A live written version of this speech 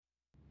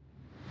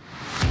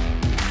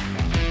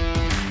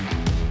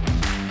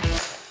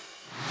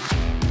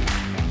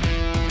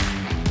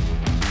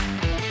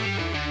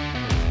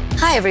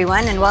Hi,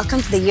 everyone, and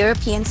welcome to the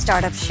European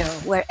Startup Show,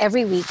 where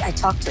every week I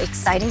talk to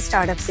exciting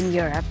startups in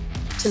Europe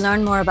to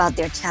learn more about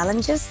their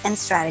challenges and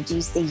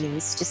strategies they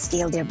use to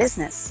scale their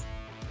business.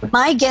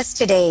 My guest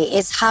today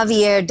is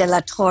Javier de la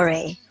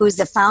Torre, who is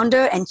the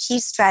founder and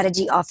chief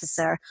strategy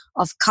officer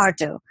of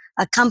Carto,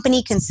 a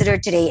company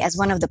considered today as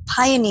one of the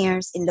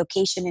pioneers in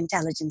location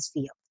intelligence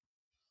field.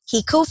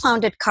 He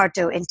co-founded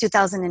Carto in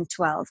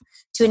 2012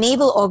 to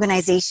enable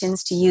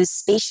organizations to use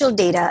spatial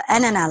data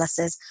and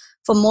analysis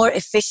for more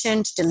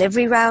efficient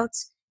delivery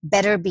routes,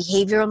 better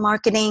behavioral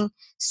marketing,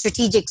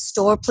 strategic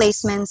store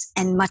placements,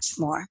 and much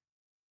more.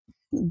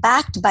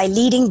 Backed by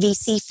leading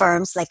VC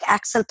firms like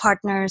Axel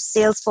Partners,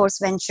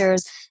 Salesforce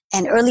Ventures,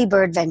 and Early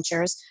Bird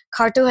Ventures,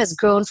 Carto has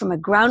grown from a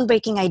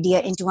groundbreaking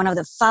idea into one of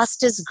the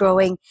fastest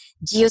growing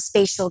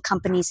geospatial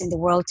companies in the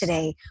world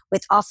today,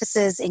 with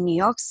offices in New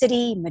York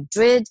City,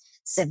 Madrid,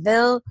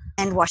 Seville,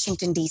 and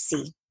Washington,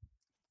 D.C.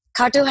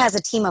 Carto has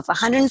a team of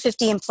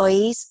 150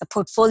 employees, a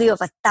portfolio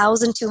of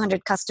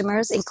 1,200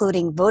 customers,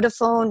 including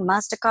Vodafone,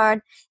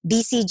 MasterCard,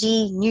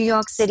 BCG, New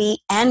York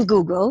City, and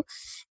Google,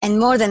 and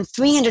more than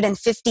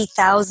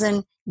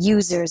 350,000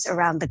 users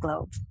around the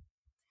globe.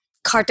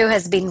 Carto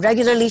has been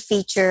regularly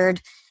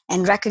featured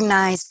and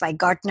recognized by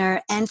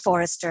Gartner and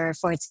Forrester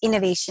for its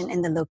innovation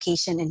in the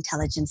location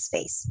intelligence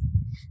space.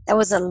 That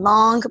was a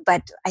long,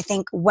 but I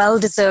think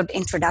well-deserved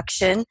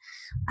introduction.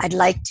 I'd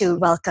like to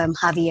welcome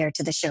Javier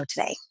to the show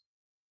today.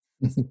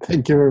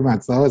 Thank you very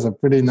much. That was a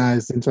pretty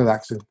nice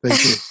introduction.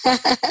 Thank you.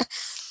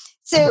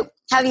 So,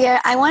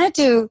 Javier, I wanted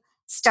to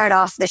start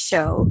off the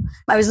show.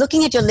 I was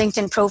looking at your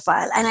LinkedIn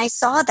profile and I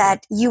saw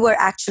that you were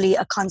actually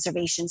a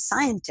conservation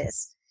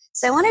scientist.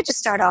 So I wanted to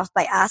start off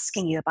by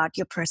asking you about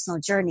your personal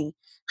journey.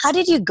 How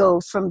did you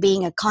go from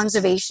being a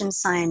conservation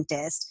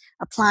scientist,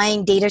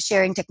 applying data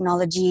sharing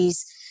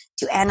technologies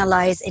to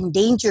analyze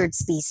endangered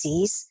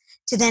species,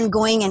 to then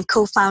going and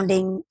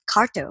co-founding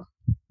Carto?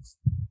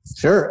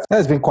 Sure.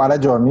 It's been quite a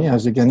journey,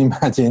 as you can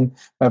imagine,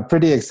 a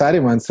pretty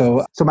exciting one.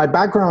 So my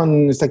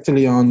background is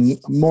actually on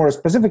more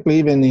specifically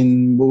even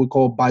in what we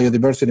call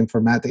biodiversity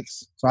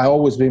informatics. So I've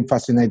always been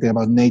fascinated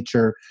about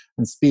nature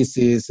and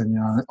species and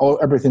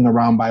everything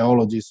around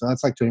biology. So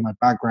that's actually my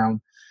background.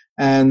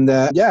 And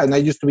and I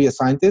used to be a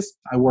scientist.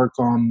 I work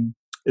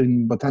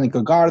in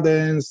botanical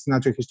gardens,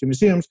 natural history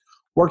museums,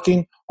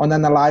 working on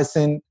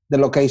analyzing the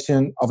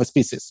location of a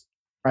species,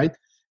 right?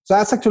 So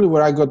that's actually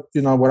where I got,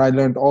 where I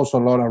learned also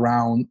a lot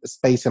around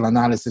spatial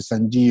analysis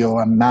and geo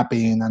and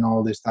mapping and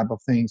all this type of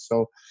things.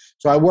 So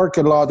I work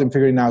a lot in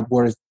figuring out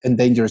where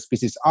endangered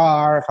species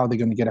are, how they're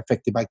going to get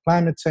affected by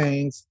climate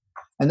change.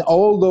 And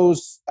all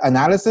those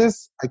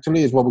analysis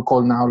actually is what we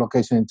call now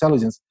location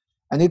intelligence.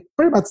 And it's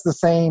pretty much the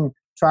same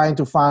trying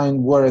to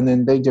find where an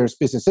endangered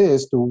species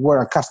is to where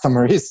a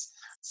customer is.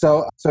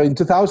 So in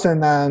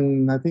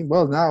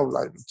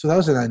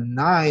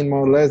 2009, more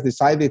or less,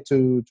 decided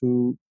to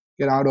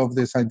get out of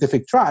the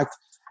scientific track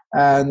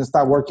and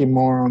start working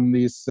more on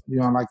this,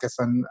 as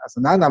an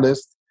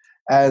analyst.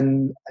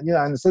 And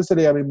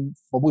essentially,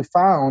 what I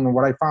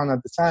found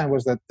at the time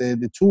was that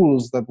the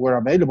tools that were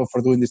available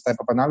for doing this type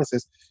of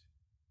analysis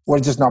were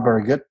just not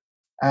very good.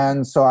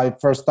 And so I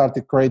first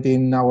started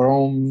creating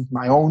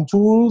my own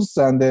tools,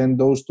 and then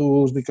those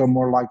tools become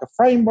more like a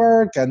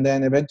framework. And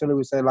then eventually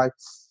we say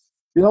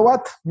you know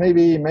what?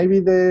 Maybe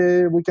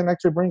we can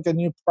actually bring a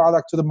new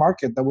product to the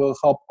market that will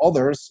help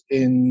others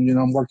in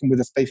working with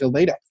the spatial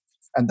data,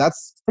 and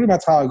that's pretty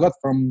much how I got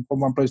from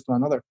one place to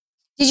another.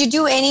 Did you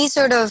do any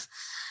sort of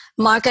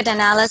market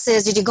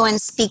analysis? Did you go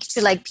and speak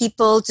to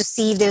people to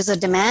see if there's a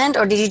demand,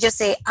 or did you just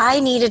say I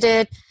needed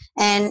it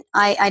and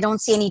I don't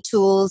see any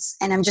tools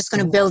and I'm just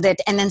going to build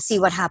it and then see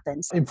what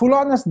happens? In full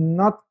honest,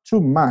 not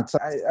too much.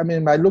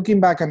 By looking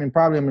back,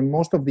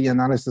 most of the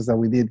analysis that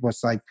we did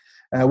was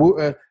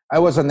I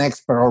was an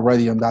expert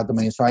already on that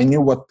domain. So I knew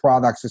what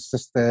products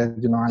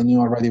existed, I knew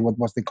already what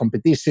was the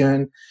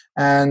competition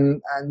and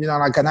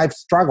I've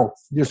struggled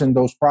using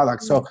those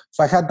products. So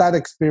I had that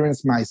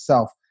experience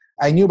myself.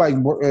 I knew by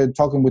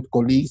talking with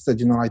colleagues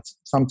that,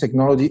 some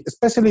technology,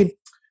 especially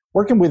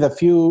working with a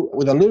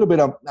little bit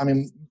of,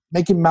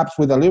 making maps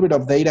with a little bit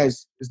of data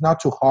is not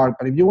too hard.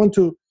 But if you want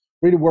to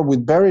really work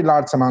with very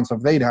large amounts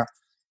of data,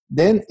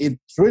 then it's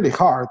really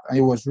hard. And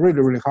it was really,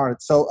 really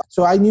hard. So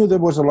I knew there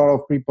was a lot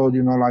of people,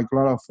 a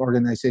lot of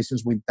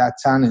organizations with that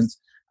challenge.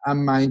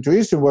 And my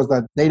intuition was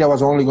that data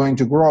was only going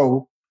to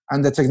grow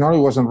and the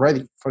technology wasn't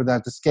ready for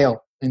that to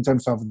scale in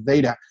terms of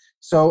data.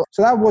 So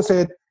that was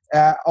it.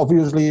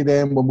 Obviously,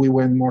 then when we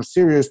went more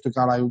serious to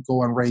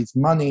go and raise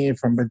money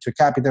from venture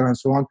capital and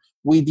so on,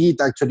 we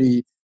did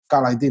actually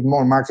did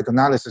more market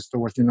analysis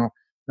towards, not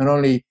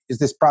only is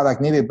this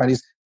product needed, but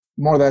it's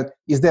more that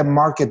is the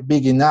market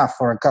big enough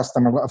for a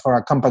customer, for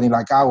a company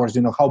like ours?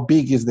 How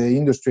big is the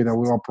industry that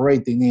we're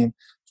operating in?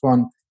 So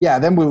on. Yeah,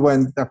 then we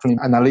went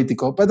definitely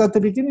analytical. But at the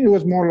beginning, it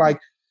was more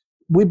like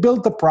we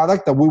built a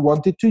product that we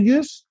wanted to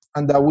use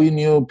and that we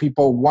knew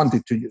people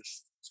wanted to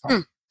use.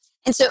 So.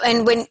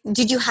 And when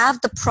did you have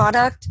the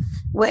product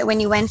when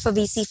you went for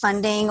VC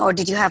funding, or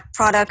did you have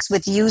products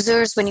with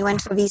users when you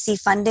went for VC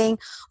funding,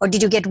 or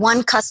did you get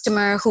one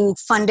customer who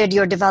funded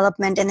your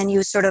development and then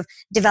you sort of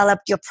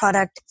developed your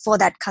product for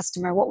that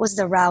customer? What was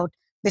the route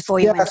before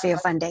you went Yeah, for your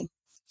funding?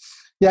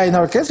 yeah. In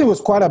our case, it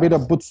was quite a bit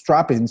of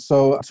bootstrapping.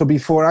 So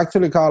before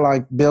actually kind of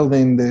like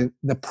building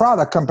the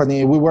product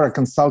company, we were a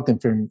consulting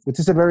firm, which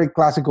is a very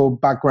classical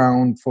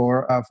background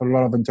for a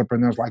lot of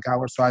entrepreneurs like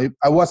ours. So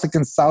I was a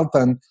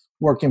consultant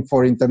working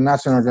for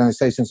international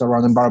organizations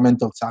around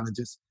environmental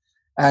challenges.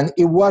 And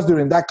it was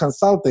during that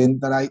consulting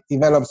that I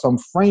developed some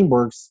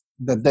frameworks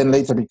that then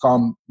later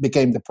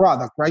became the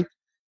product, right?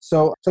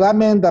 So that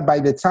meant that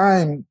by the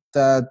time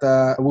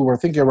that we were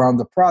thinking around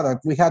the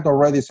product, we had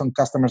already some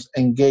customers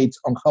engaged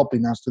on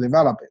helping us to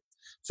develop it.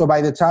 So by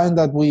the time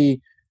that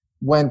we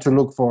went to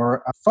look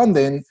for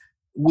funding,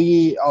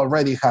 we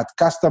already had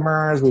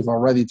customers. We've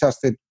already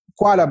tested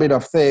quite a bit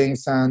of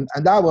things, and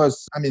that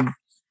was, I mean,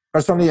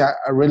 personally, I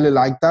really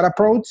like that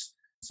approach.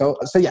 So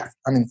yeah,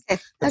 I mean,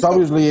 it's Okay.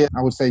 obviously,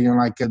 I would say,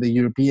 like the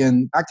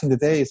European back in the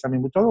days. I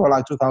mean, we talk about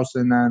like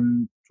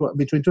 2012,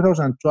 between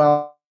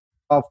 2012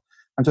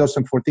 and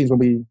 2014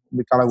 when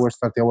we kind of were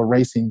starting our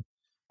racing.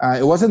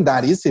 It wasn't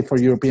that easy for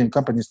European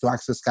companies to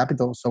access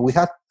capital. So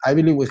I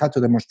believe we had to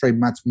demonstrate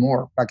much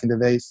more back in the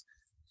days.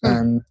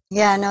 And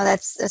Yeah, no,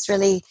 that's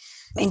really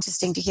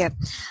interesting to hear.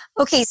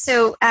 Okay,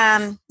 so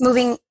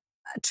moving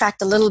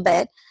tracked a little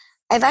bit,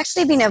 I've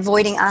actually been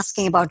avoiding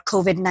asking about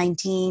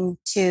COVID-19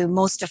 to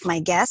most of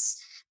my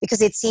guests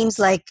because it seems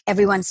like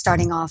everyone's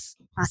starting off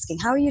asking,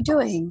 how are you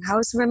doing?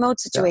 How's the remote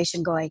yeah,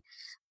 situation going?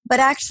 But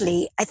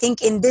actually, I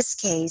think in this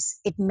case,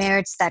 it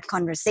merits that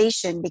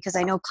conversation because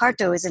I know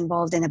Carto is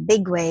involved in a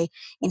big way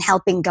in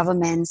helping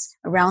governments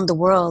around the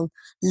world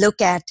look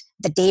at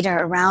the data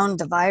around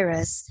the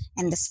virus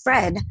and the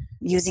spread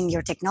using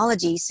your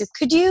technology. So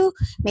could you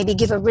maybe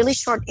give a really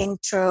short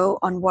intro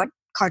on what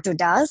Carto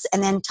does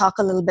and then talk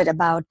a little bit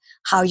about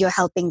how you're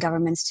helping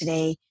governments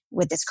today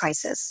with this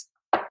crisis?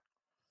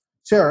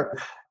 sure.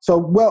 So,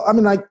 well, I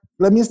mean, like,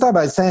 let me start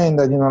by saying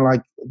that,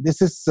 like,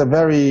 this is a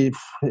very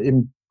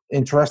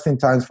interesting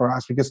times for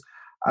us because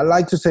I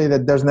like to say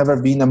that there's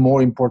never been a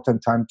more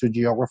important time to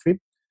geography.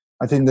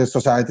 I think the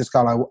society is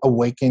kind of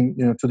awakening,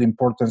 to the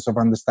importance of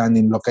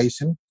understanding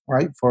location,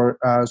 right? For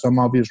some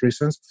obvious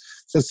reasons.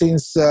 So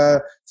since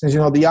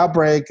the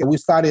outbreak, we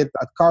started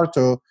at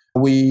Carto.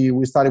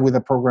 We started with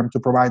a program to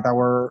provide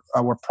our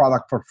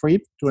product for free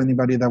to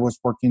anybody that was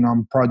working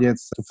on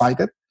projects to fight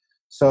it.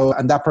 So,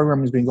 and that program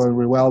has been going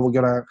really well. We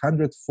got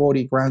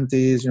 140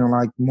 grantees,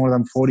 like more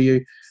than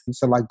 40.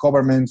 So like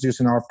governments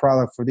using our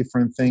product for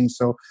different things.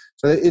 So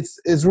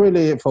it's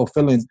really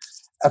fulfilling.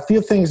 A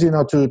few things,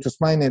 to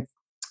explain it.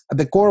 At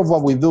the core of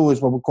what we do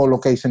is what we call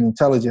location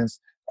intelligence.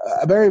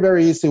 A very,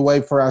 very easy way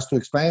for us to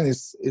explain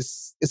is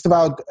it's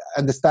about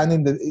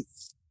understanding the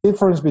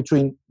difference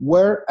between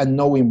where and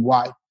knowing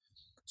why.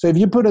 So if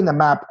you put in a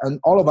map, and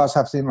all of us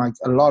have seen like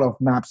a lot of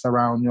maps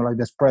around, like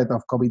the spread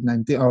of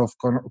COVID-19, of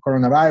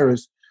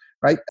coronavirus,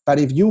 right? But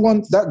if you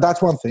want,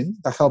 that's one thing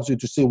that helps you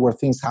to see where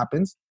things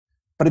happen.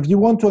 But if you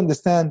want to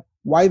understand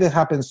why they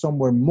happen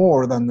somewhere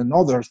more than in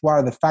others, what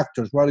are the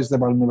factors, what is the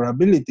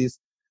vulnerabilities,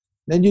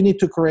 then you need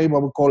to create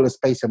what we call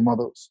spatial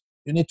models.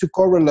 You need to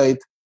correlate,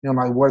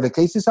 like where the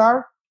cases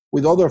are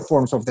with other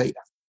forms of data,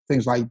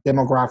 things like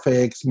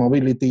demographics,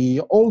 mobility,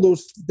 all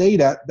those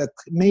data that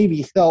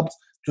maybe helps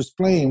to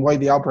explain why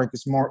the outbreak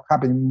is more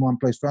happening in one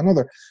place to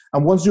another.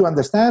 And once you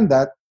understand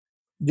that,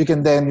 you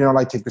can then,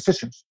 like take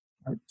decisions.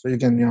 Right? So you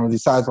can,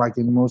 decide, like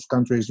in most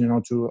countries,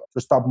 to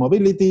stop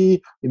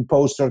mobility,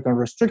 impose certain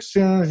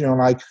restrictions,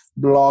 like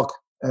block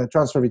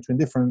transfer between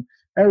different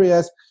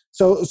areas.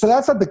 So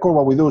that's at the core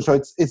what we do. So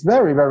it's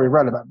very, very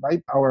relevant,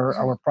 right?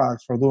 Our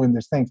products for doing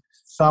these things.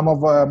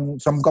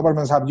 Some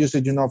governments have used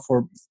it,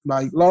 for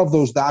like a lot of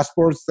those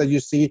dashboards that you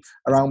see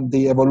around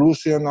the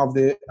evolution of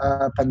the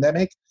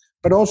pandemic,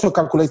 but also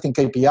calculating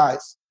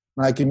KPIs.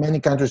 Like in many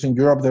countries in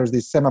Europe, there's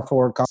this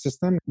semaphore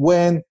system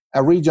when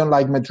a region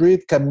like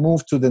Madrid can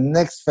move to the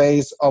next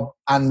phase of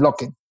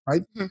unlocking,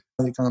 right?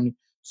 The economy.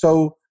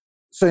 So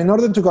in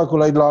order to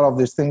calculate a lot of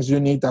these things,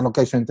 you need a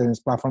location intelligence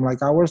platform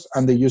like ours,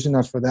 and they're using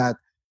us for that.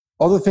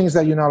 Other things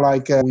that,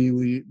 like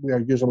we are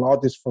used a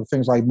lot is for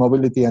things like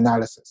mobility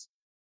analysis.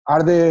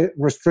 Are the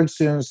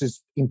restrictions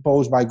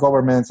imposed by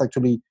governments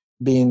actually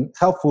being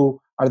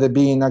helpful? Are they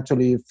being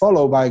actually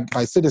followed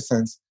by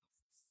citizens?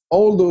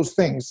 All those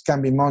things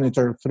can be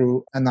monitored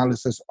through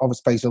analysis of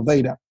spatial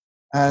data.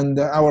 And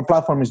our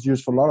platform is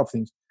used for a lot of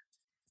things.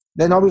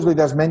 Then obviously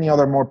there's many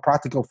other more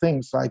practical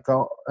things, like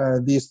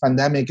this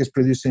pandemic is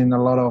producing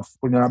a lot of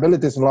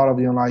vulnerabilities, a lot of,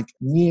 like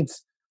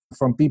needs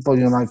from people,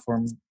 like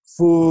from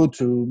food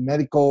to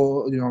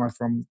medical, like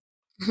from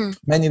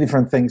many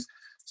different things.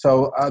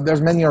 So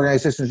there's many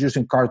organizations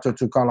using Carto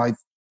to call like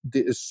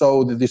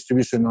show the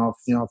distribution of,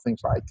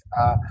 things like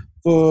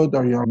food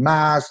or,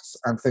 masks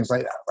and things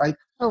like that, right?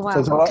 Oh,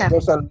 wow. So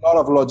there's a lot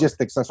of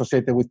logistics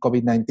associated with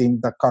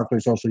COVID-19 that Carto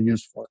is also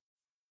used for.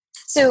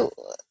 So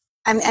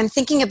I'm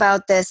thinking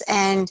about this,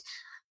 and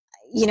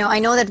I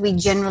know that we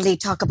generally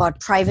talk about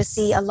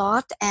privacy a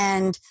lot,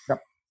 and Yep.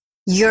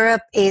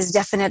 Europe is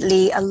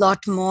definitely a lot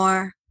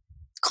more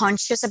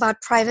conscious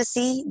about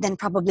privacy than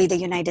probably the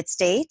United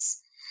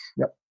States.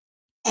 Yep.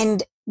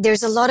 And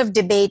there's a lot of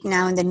debate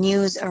now in the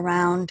news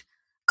around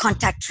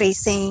contact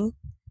tracing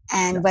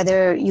and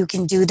whether you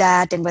can do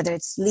that and whether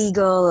it's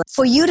legal.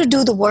 For you to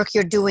do the work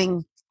you're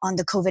doing on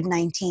the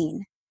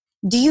COVID-19,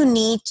 do you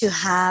need to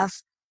have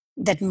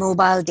that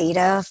mobile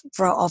data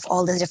of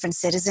all the different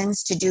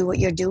citizens to do what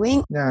you're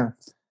doing? Yeah.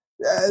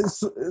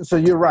 So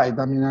you're right.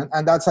 I mean,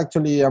 and that's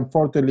actually,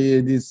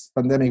 unfortunately, this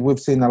pandemic, we've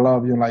seen a lot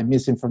of, like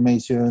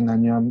misinformation,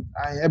 and,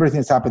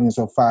 everything's happening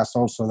so fast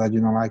also that,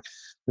 like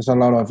there's a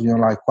lot of,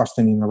 like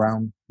questioning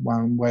around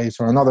one ways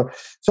or another.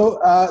 So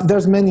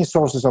there's many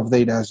sources of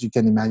data, as you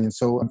can imagine.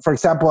 So, for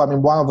example, I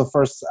mean, one of the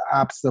first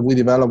apps that we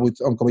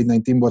developed on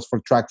COVID-19 was for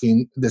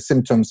tracking the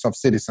symptoms of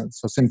citizens.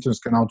 So symptoms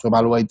can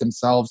auto-evaluate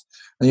themselves,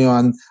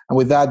 and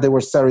with that, they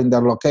were sharing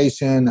their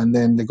location, and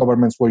then the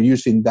governments were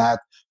using that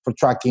for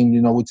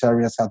tracking, which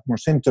areas had more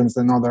symptoms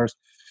than others.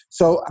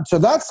 So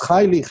that's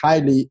highly,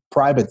 highly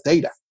private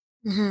data,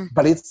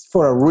 but it's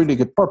for a really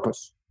good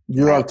purpose.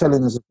 You are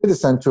telling as a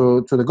citizen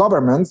to the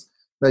government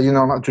that,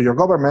 to your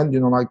government,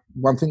 like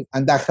one thing,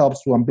 and that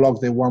helps to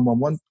unblock the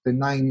 111, the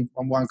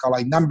 911 call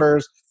like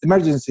numbers,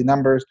 emergency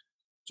numbers.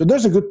 So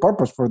there's a good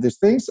purpose for these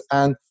things,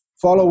 and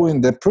following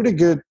the pretty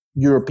good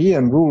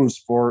European rules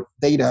for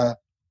data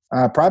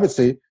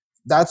privacy,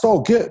 that's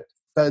all good.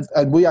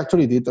 And we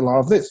actually did a lot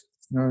of this.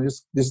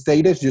 This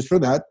data is used for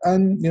that,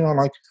 and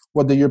like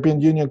what the European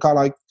Union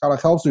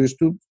helps you is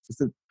to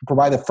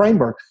provide a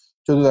framework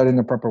to do that in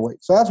a proper way.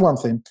 So that's one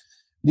thing.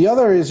 The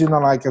other is,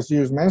 like as you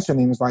was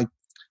mentioning, is like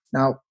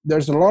now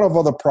there's a lot of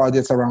other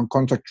projects around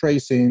contact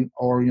tracing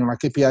or like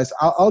KPIs.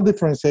 I'll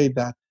differentiate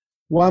that.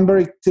 One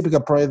very typical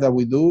project that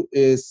we do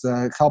is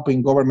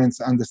helping governments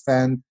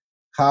understand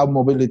how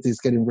mobility is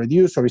getting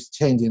reduced or is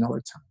changing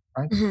over time.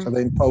 Right? So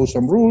they impose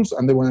some rules,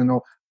 and they want to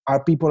know,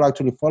 are people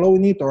actually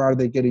following it, or are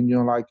they getting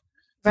more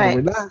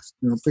relaxed,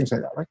 things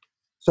like that, right?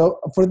 So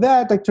for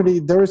that, actually,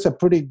 there is a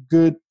pretty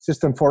good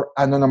system for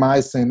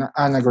anonymizing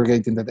and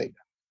aggregating the data.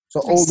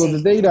 So although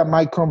the data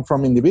might come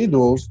from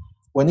individuals,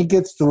 when it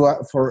gets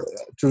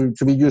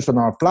to be used on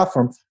our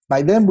platform,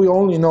 by then we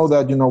only know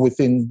that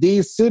within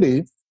this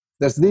city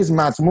there's this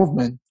mass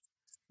movement.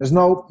 There's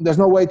no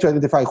way to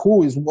identify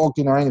who is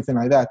walking or anything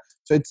like that.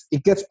 So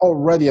it gets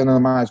already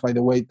anonymized by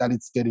the way that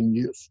it's getting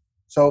used.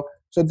 So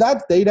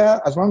that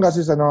data, as long as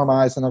it's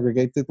anonymized and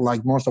aggregated,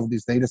 like most of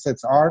these data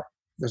sets are,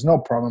 there's no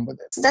problem with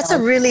it. That's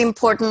a really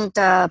important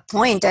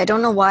point. I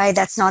don't know why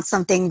that's not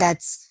something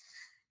that's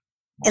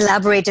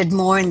elaborated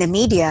more in the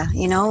media.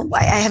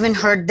 I haven't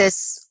heard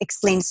this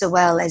explained so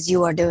well as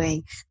you are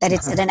doing, that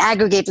it's at an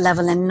aggregate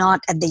level and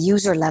not at the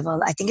user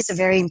level. I think it's a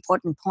very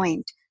important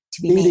point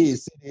to be made.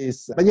 It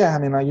is. But yeah, I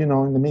mean,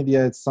 in the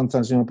media, it's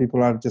sometimes,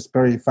 people are just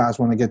very fast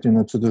when they get, to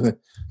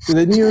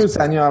the news,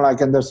 and,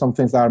 and there's some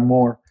things that are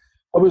more.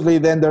 Obviously,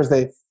 then there's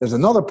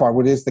another part,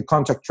 which is the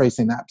contact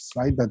tracing apps,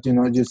 right? That,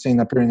 you've seen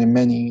appearing in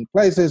many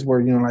places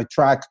where,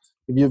 track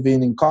if you've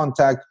been in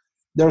contact.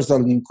 There's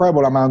an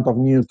incredible amount of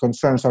new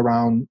concerns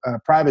around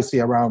privacy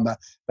around that.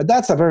 But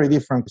that's a very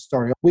different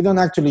story. We don't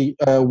actually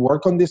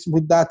work on this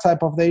with that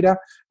type of data.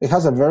 It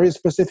has a very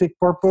specific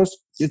purpose.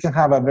 You can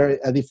have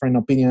a different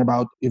opinion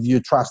about if you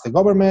trust the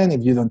government,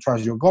 if you don't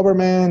trust your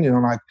government,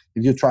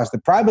 if you trust the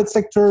private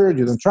sector,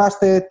 you don't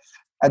trust it.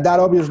 And that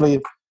obviously,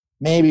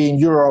 maybe in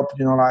Europe,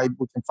 we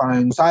can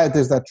find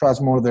societies that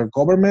trust more their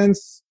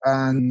governments,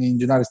 and in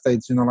the United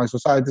States,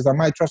 societies that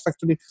might trust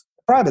actually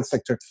the private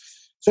sector.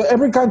 So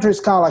every country is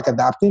kind of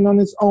adapting on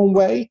its own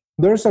way.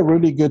 There's a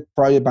really good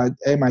project by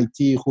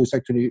MIT who's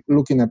actually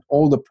looking at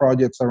all the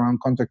projects around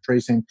contact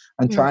tracing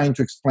and trying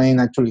to explain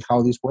actually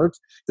how this works.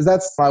 Because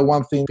that's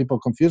one thing people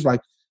confuse.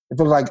 It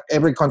feels like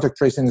every contact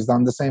tracing is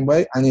done the same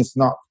way, and it's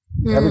not.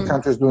 Every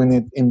country is doing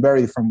it in very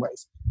different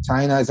ways.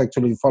 China is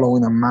actually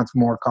following a much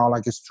more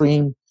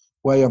extreme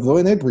way of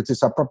doing it, which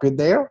is appropriate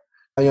there.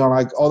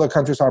 Other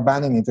countries are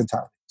banning it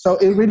entirely. So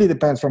it really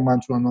depends from one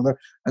to another,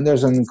 and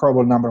there's an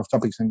incredible number of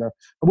topics in there.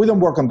 But we don't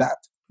work on that.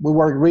 We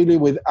work really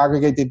with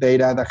aggregated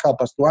data that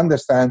help us to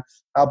understand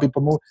how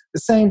people move. The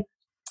same,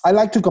 I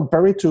like to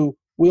compare it to,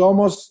 we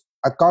almost,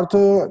 at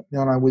Carto,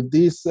 with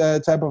this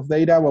type of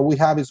data, what we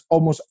have is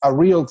almost a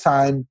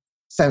real-time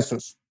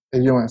census,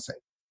 if you want to say.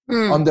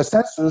 On the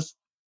census,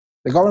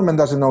 the government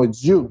doesn't know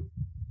it's you,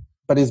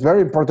 but it's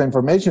very important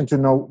information to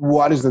know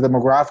what is the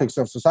demographics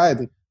of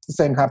society. The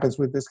same happens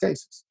with these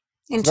cases.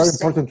 It's very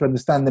important to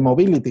understand the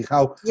mobility,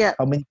 how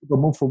many people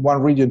move from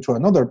one region to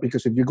another,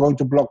 because if you're going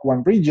to block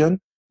one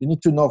region, you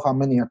need to know how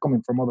many are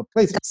coming from other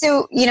places.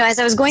 So, as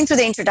I was going through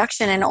the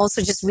introduction and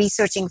also just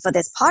researching for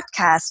this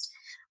podcast,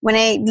 when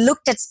I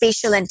looked at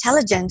spatial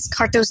intelligence,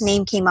 Carto's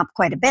name came up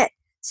quite a bit.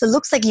 So it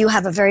looks like you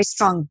have a very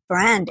strong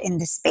brand in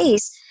this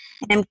space.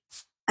 And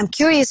I'm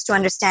curious to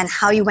understand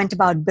how you went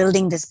about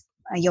building this,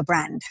 your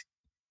brand.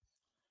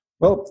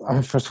 Well,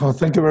 first of all,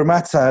 thank you very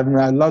much. I'd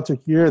love to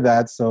hear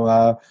that.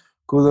 So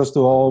kudos to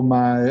all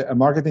my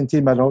marketing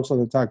team, but also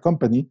the entire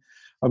company.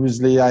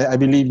 Obviously, I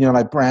believe,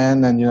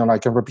 brand and, I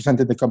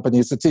represented the company.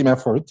 It's a team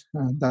effort.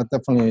 That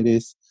definitely it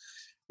is.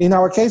 in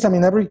our case, I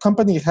mean, every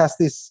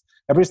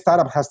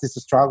startup has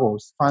these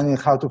struggles, finding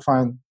how to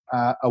find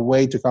a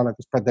way to kind of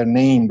spread their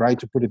name, right?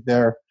 To put it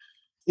there.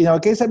 In our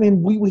case, I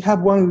mean, we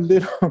have one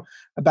little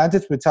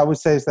advantage, which I would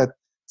say is that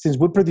since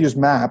we produce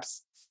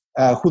maps,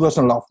 who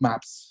doesn't love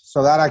maps?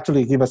 So that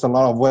actually gives us a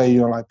lot of way,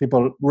 like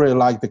people really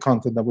like the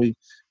content that we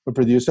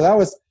produce. So that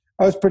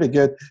was pretty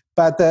good.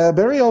 But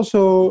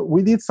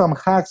we did some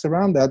hacks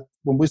around that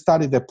when we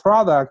studied the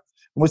product,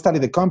 when we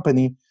studied the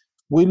company.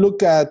 We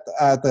look at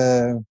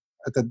the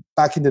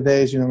back in the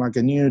days, like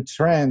a new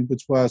trend,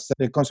 which was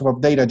the concept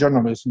of data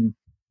journalism.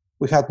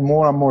 We had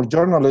more and more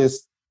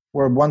journalists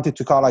were wanting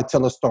to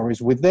tell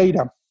stories with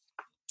data,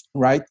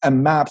 right?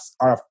 And maps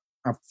are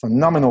a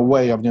phenomenal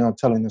way of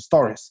telling the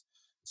stories.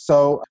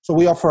 So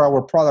we offer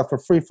our product for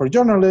free for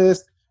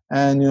journalists,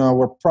 and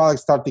our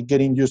product started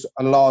getting used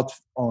a lot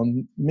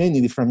on many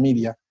different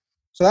media.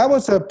 So that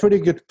was a pretty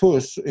good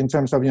push in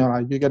terms of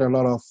you get a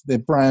lot of the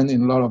brand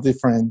in a lot of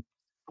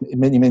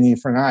many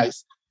different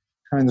eyes.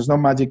 And there's no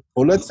magic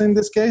bullets in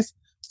this case.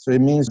 So it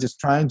means just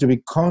trying to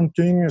be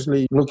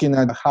continuously looking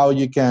at how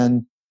you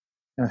can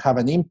have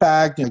an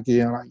impact,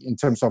 in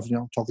terms of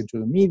talking to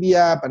the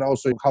media, but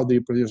also how do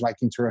you produce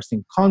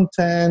interesting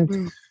content.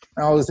 And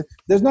all this.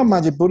 There's no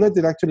magic bullet.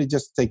 It actually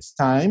just takes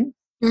time.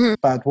 Mm-hmm.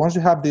 But once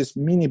you have this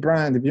mini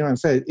brand, if you want to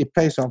say it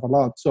pays off a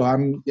lot. So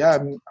I'm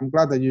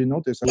glad that you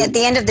noticed. At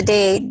the end of the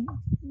day,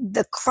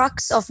 the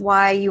crux of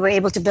why you were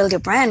able to build your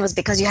brand was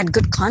because you had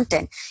good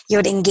content. You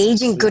had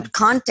engaging good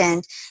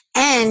content,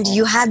 and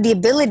you had the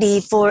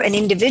ability for an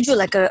individual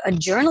like a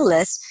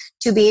journalist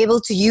to be able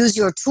to use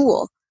your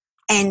tool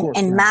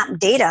and map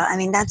data. I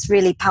mean, that's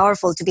really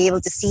powerful to be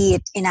able to see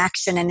it in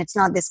action, and it's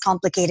not this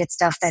complicated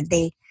stuff that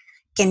they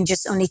can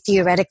just only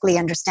theoretically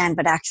understand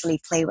but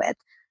actually play with.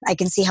 I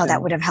can see how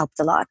that would have helped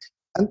a lot.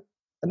 And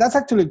that's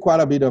actually quite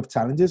a bit of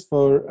challenges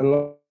for a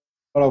lot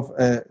of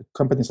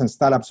companies and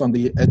startups on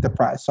the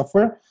enterprise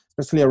software,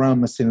 especially around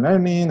machine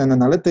learning and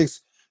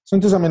analytics.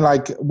 Sometimes, I mean,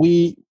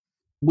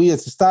 we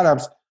as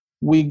startups,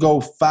 we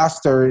go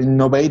faster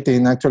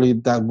innovating actually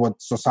than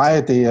what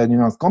society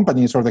and,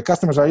 companies or the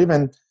customers are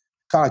even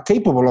kind of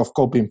capable of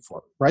coping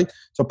for, right?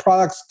 So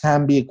products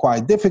can be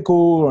quite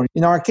difficult. Or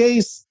in our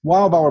case,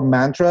 one of our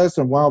mantras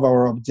and one of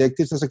our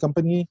objectives as a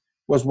company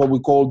was what we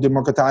call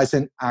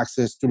democratizing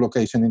access to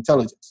location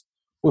intelligence.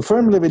 We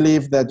firmly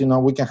believe that,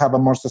 we can have a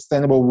more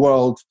sustainable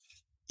world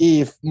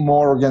if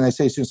more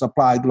organizations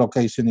applied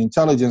location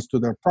intelligence to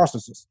their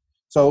processes.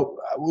 So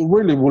we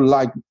really would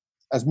like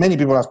as many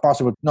people as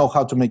possible to know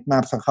how to make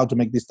maps and how to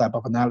make this type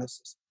of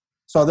analysis.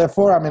 So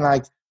therefore, I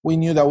mean, we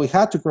knew that we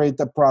had to create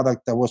a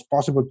product that was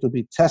possible to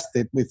be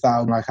tested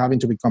without having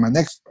to become an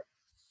expert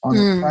on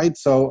it, right?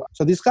 So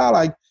this kind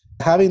of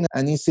having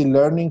an easy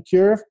learning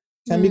curve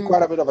can be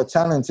quite a bit of a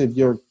challenge if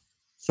your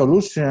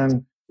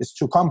solution is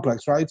too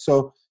complex, right?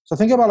 So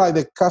think about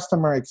the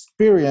customer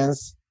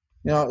experience.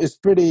 It's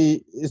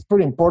pretty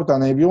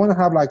important. If you want to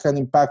have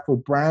an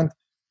impactful brand,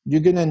 you're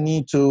gonna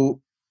need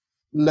to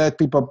let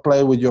people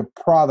play with your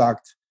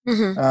product.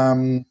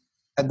 Mm-hmm.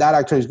 And that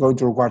actually is going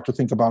to require to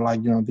think about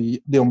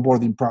the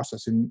onboarding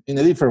process in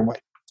a different way.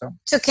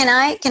 So can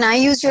I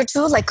use your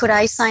tool? Could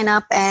I sign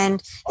up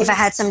and if I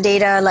had some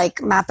data,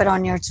 map it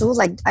on your tool?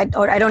 I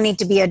don't need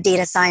to be a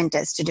data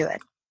scientist to do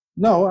it.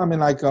 No, I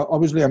mean,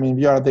 obviously, I mean,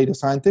 if you are a data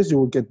scientist, you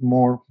will get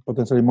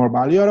potentially more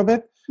value out of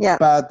it. Yeah.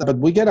 But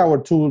we get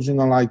our tools,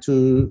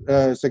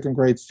 to second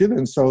grade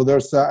students. So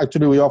there's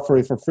actually we offer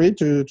it for free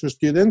to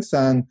students,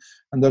 and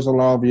there's a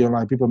lot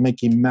of people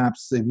making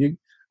maps.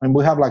 And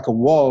we have a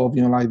wall of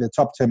the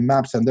top 10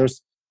 maps, and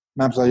there's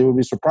maps that you will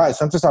be surprised.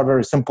 Sometimes are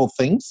very simple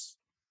things.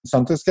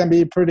 Sometimes can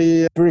be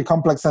pretty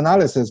complex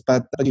analysis.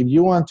 But if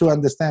you want to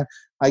understand,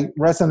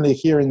 recently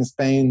here in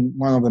Spain,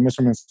 one of the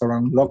measurements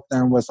around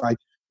lockdown was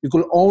you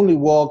could only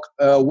walk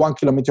 1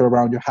 kilometer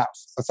around your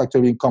house. That's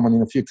actually common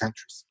in a few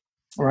countries.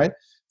 All right.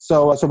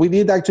 So we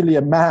did actually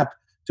a map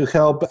to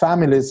help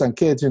families and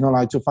kids,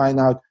 to find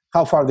out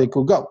how far they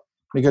could go,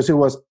 because it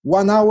was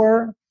 1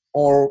 hour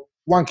or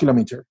 1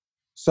 kilometer.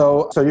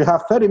 So you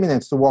have 30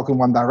 minutes to walk in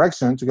one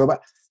direction to go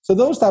back. So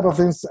those type of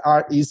things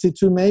are easy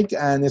to make,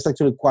 and it's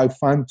actually quite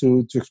fun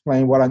to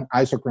explain what an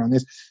isochron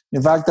is.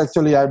 In fact,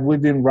 actually,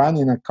 we've been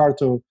running a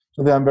Carto,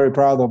 something I'm very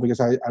proud of because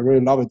I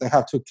really love it. I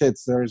have 2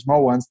 kids, they're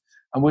small ones,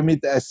 and we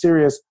made a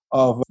series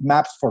of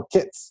maps for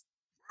kids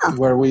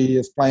where we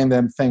explain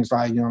them things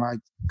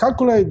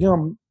calculate,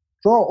 draw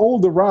all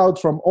the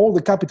routes from all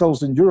the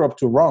capitals in Europe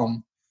to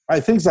Rome,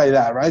 right? Things like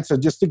that, right? So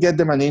just to get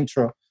them an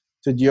intro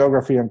to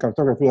geography and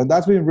cartography, and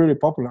that's been really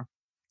popular.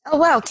 Oh,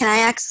 wow. Can I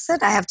access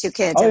it? I have 2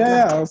 kids. Oh,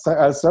 yeah.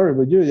 Sorry,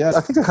 but you, yeah. I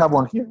think I have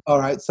one here. All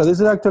right. So this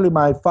is actually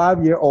my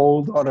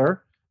 5-year-old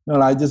daughter.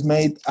 I just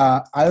made,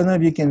 I don't know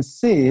if you can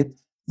see it,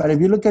 but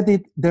if you look at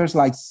it, there's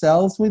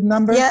cells with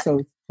numbers. Yeah. So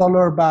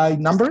color by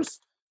numbers,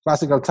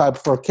 classical type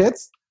for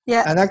kids.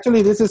 Yeah. And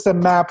actually, this is a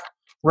map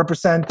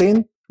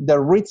representing the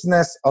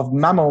richness of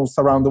mammals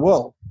around the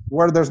world,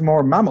 where there's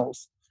more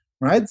mammals,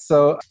 right?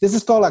 So this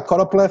is called a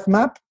colorpleth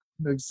map.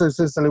 So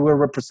essentially, we're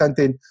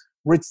representing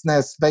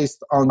richness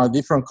based on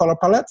different color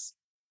palettes.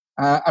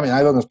 I mean,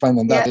 I don't explain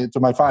them that to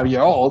my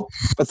 5-year-old,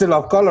 but still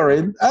love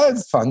coloring.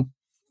 It's fun.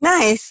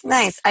 Nice.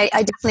 I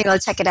definitely will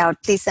check it out.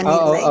 Please send me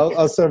the link.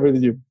 I'll share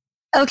with you.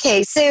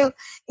 Okay, so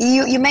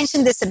you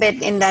mentioned this a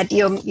bit in that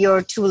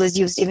your tool is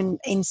used even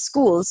in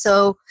school.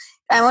 So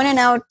I want to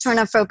now turn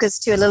our focus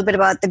to a little bit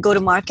about the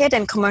go-to-market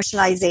and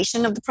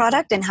commercialization of the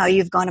product and how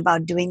you've gone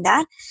about doing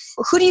that.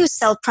 Who do you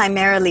sell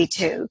primarily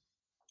to?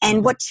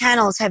 And what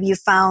channels have you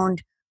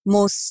found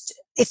most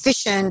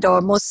efficient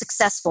or most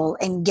successful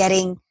in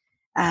getting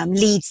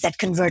leads that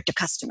convert to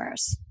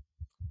customers?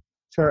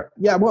 Sure.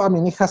 Yeah. Well, I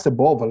mean, it has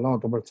evolved a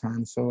lot over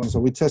time. So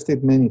we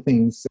tested many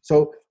things.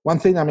 So one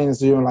thing, I mean,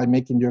 is like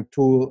making your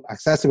tool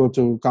accessible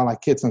to kind of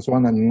like kids and so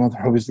on. And another,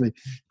 obviously,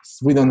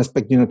 we don't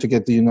expect to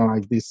get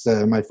like this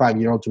my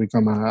 5-year-old to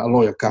become a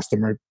loyal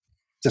customer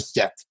just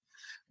yet.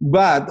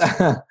 But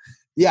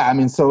yeah, I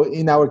mean, so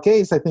in our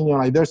case, I think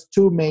like there's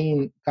two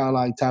main kind of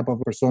like type of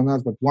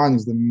personas, but one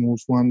is the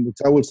most one, which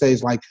I would say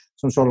is like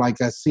some sort of like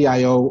a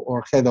CIO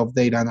or head of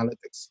data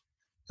analytics.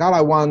 Kind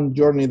of like one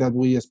journey that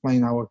we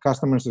explain our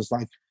customers is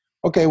like,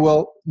 okay,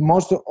 well,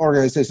 most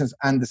organizations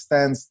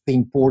understands the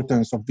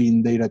importance of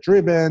being data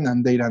driven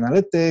and data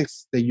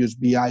analytics. They use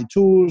BI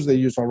tools. They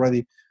use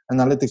already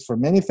analytics for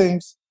many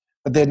things,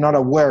 but they're not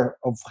aware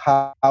of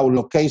how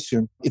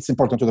location it's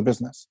important to the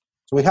business.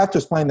 So we have to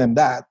explain them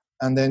that.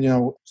 And then,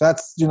 so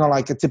that's,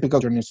 like a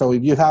typical journey. So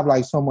if you have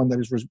like someone that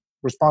is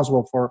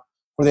responsible for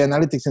the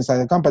analytics inside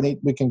the company,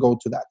 we can go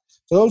to that.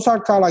 So those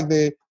are kind of like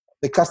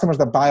the customers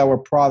that buy our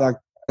product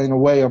in a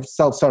way of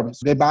self-service.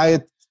 They buy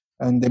it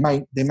and they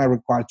might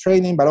require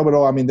training, but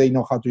overall, I mean, they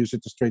know how to use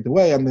it straight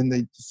away, and then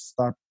they just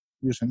start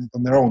using it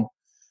on their own.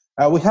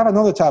 We have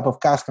another type of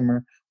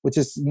customer, which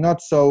is not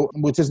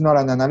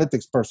an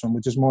analytics person,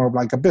 which is more of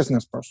like a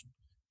business person,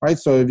 right?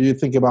 So if you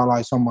think about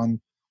like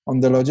someone on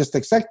the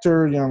logistics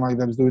sector, like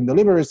that is doing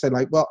delivery, say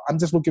like, well, I'm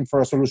just looking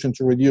for a solution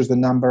to reduce the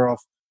number of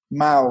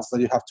miles that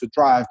you have to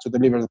drive to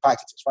deliver the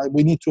packages, right?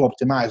 We need to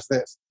optimize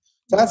this.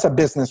 So that's a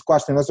business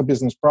question. That's a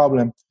business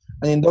problem.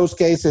 And in those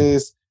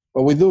cases,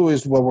 what we do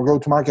is what we go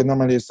to market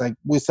normally is like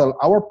we sell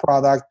our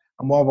product,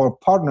 and one of our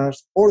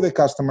partners or the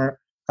customer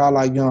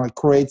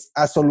creates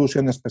a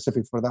solution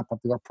specific for that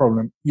particular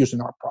problem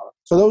using our product.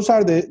 So those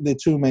are the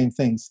two main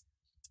things.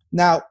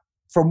 Now,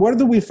 from where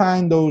do we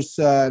find those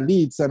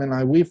leads? I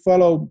mean, we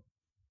follow,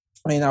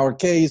 in our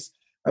case,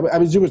 I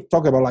was just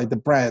talking about like the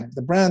brand.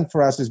 The brand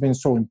for us has been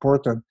so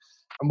important.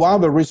 And one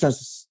of the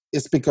reasons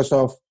is because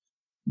of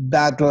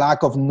that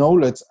lack of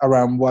knowledge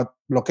around what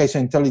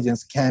location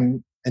intelligence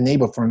can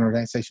enable for an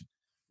organization.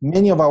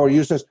 Many of our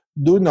users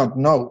do not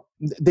know.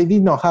 They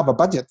did not have a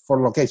budget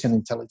for location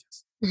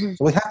intelligence. Mm-hmm.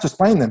 So we have to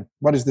explain them,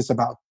 what is this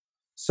about?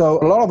 So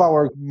a lot of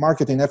our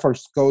marketing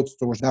efforts go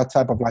towards that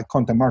type of like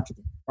content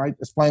marketing, right?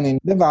 Explaining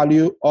the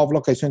value of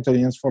location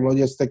intelligence for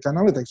logistic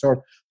analytics,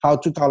 or how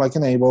to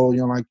enable,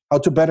 how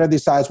to better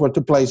decide where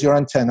to place your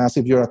antennas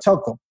if you're a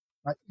telco,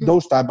 right? Mm-hmm.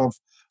 Those type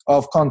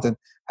of content.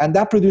 And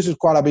that produces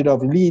quite a bit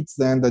of leads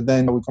then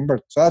we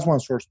convert. So that's one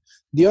source.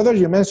 The other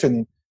you're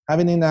mentioning,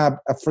 having in a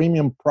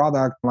freemium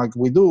product like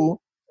we do,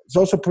 it's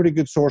also a pretty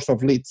good source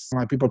of leads.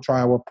 Like people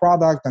try our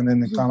product and then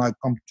they kind of like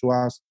come to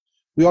us.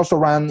 We also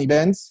run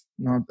events,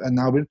 not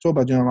now virtual,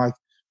 but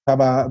have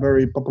a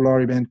very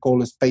popular event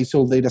called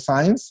Spatial Data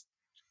Science,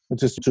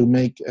 which is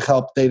to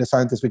help data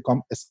scientists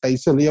become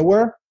spatially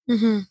aware.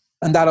 Mm-hmm.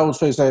 And that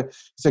also is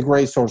a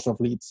great source of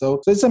leads.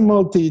 So it's a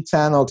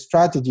multi-channel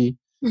strategy.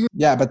 Mm-hmm.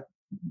 Yeah, but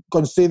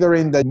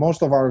considering that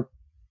most of our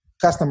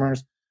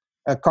customers,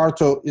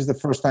 Carto is the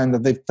first time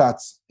that they've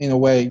touched, in a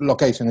way,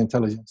 location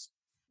intelligence.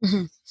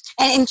 Mm-hmm.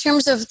 And in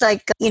terms of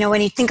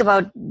when you think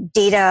about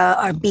data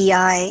or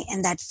BI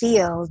in that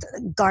field,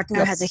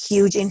 Gartner has a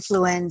huge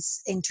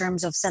influence in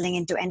terms of selling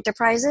into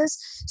enterprises.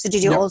 So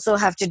did you also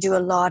have to do a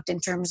lot in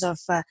terms of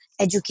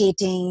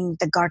educating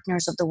the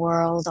Gartners of the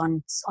world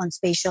on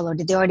spatial, or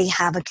did they already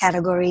have a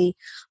category?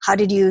 How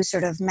did you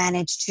sort of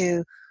manage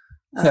to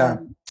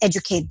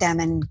educate them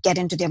and get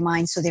into their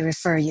minds so they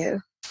refer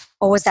you?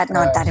 Or was that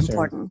not that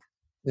important?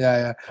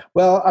 Yeah.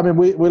 Well, I mean,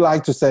 we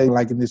like to say,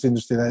 like in this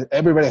industry, that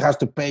everybody has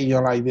to pay,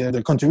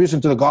 the contribution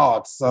to the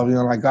gods of,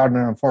 like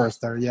Gartner and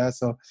Forrester. Yeah.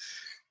 So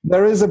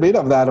there is a bit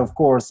of that, of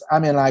course. I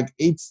mean, like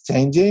it's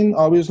changing,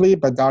 obviously,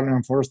 but Gartner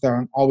and Forrester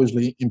are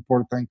obviously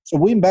important. So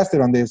we invested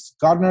on this.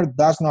 Gartner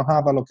does not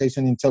have a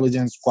location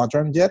intelligence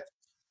quadrant yet.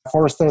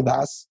 Forrester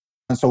does.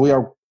 And so we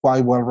are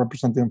quite well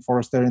represented in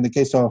Forrester. In the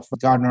case of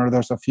Gartner,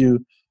 there's a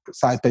few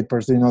side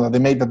papers,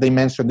 that they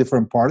mention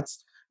different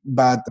parts,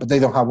 but they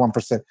don't have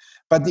 1%.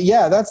 But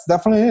yeah, that's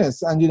definitely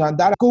is. And,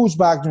 that goes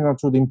back,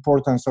 to the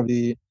importance of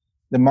the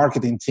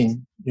marketing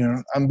team,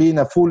 and being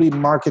a fully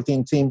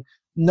marketing team,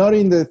 not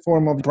in the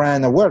form of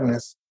brand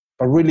awareness,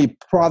 but really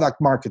product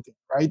marketing,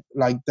 right?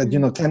 Like that,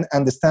 can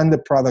understand the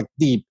product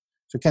deep.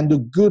 So can do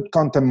good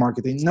content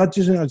marketing, not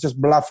just,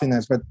 just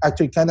bluffiness, but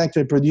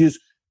can produce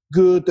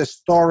good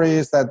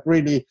stories that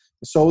really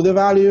show the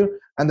value,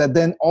 and that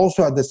then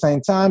also at the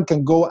same time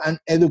can go and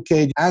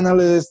educate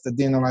analysts that,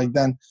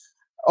 then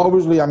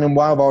Obviously, I mean,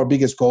 one of our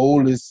biggest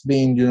goals is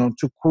being,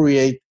 to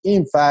create,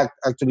 in fact,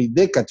 actually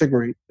the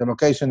category, the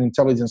location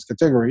intelligence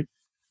category,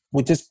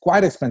 which is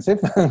quite expensive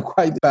and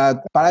quite bad.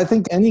 But I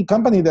think any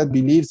company that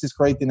believes is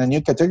creating a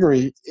new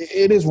category,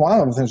 it is one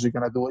of the things you're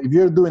going to do. If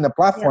you're doing a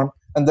platform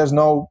and there's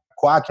no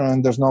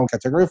quadrant, there's no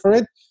category for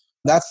it,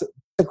 that's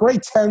a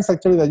great chance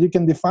actually that you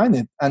can define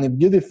it. And if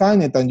you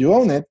define it and you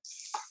own it,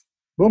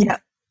 boom,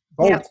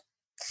 gold.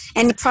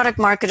 And the product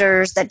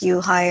marketers that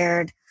you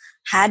hired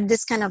had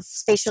this kind of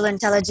spatial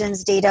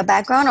intelligence data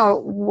background, or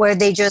were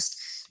they just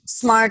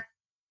smart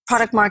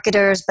product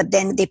marketers, but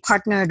then they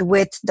partnered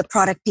with the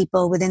product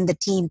people within the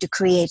team to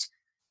create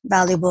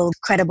valuable,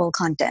 credible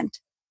content?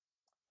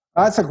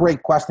 That's a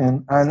great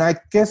question. And I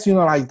guess,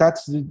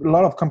 that's a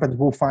lot of companies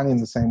will find it in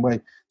the same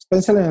way,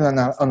 especially on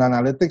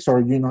analytics, or,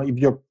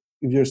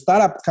 if your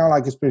startup kind of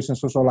like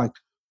experience also like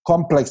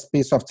complex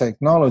piece of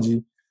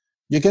technology,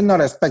 you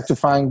cannot expect to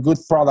find good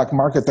product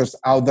marketers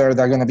out there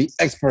that are going to be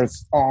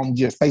experts on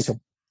geospatial.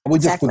 We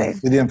just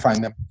couldn't. We didn't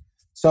find them.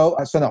 So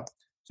no.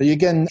 So you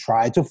can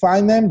try to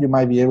find them. You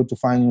might be able to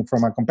find them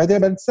from a competitor,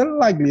 but it's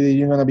unlikely that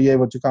you're going to be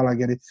able to kind of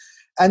get it.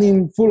 And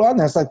in full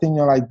honest, I think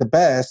like the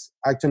best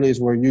actually is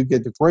where you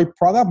get a great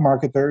product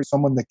marketer,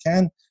 someone that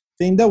can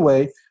think the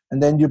way,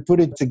 and then you put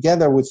it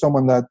together with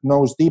someone that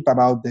knows deep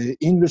about the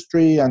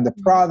industry and the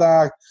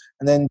product,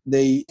 and then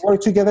they work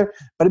together.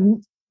 But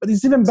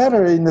it's even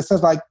better in the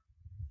sense like,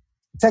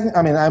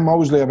 I'm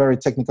obviously a very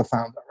technical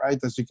founder, right?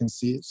 As you can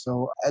see.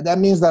 So that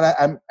means that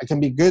I can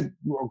be good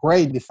or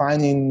great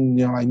defining,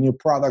 like new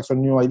products or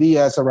new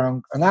ideas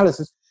around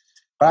analysis,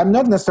 but I'm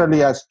not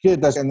necessarily as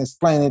good as and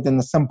explain it in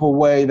a simple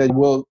way that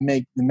will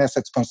make the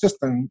message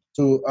consistent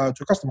to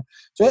customer.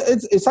 So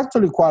it's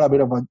actually quite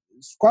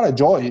a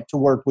joy to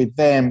work with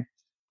them,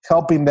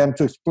 helping them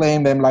to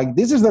explain them like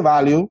this is the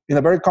value in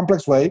a very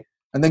complex way.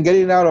 And then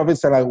getting out of it,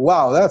 saying like,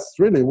 wow, that's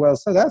really well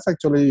said. That's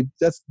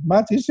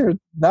much easier.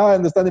 Now I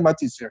understand it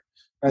much easier.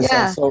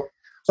 So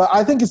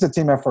I think it's a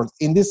team effort.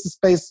 In this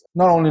space,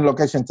 not only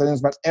location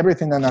intelligence, but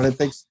everything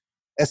analytics,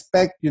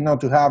 expect,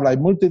 to have like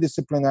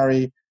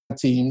multidisciplinary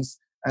teams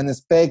and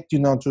expect,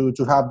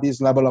 to have this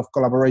level of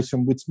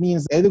collaboration, which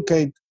means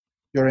educate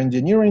your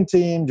engineering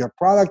team, your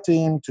product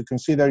team to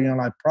consider,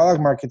 like product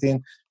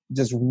marketing,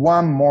 just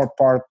one more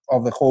part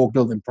of the whole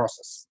building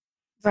process.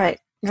 Right.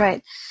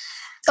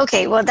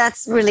 Okay, well,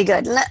 that's really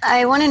good.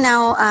 I want to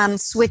now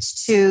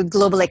switch to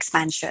global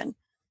expansion.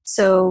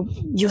 So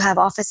you have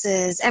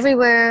offices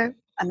everywhere.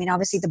 I mean,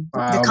 obviously,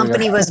 the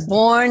company was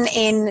born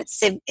in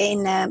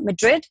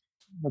Madrid.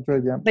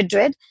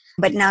 Madrid,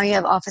 but now you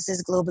have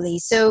offices globally.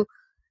 So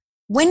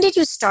when did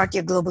you start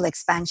your global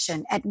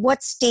expansion? At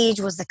what stage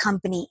was the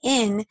company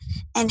in?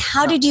 And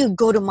how did you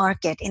go to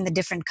market in the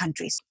different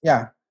countries?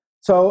 Yeah.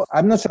 So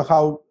I'm not sure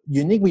how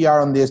unique we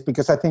are on this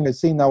because I think I've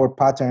seen our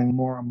pattern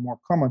more and more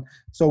common.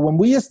 So when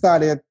we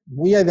started,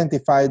 we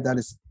identified that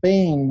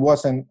Spain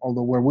wasn't,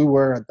 although where we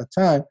were at the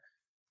time,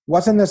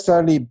 wasn't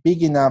necessarily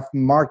big enough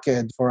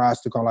market for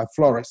us to call like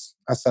flourish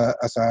as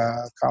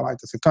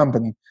a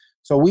company.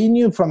 So we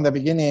knew from the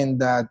beginning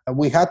that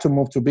we had to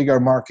move to bigger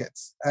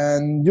markets.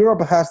 And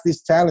Europe has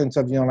this challenge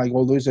of,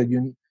 although it's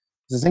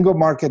a single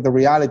market, the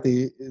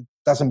reality it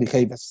doesn't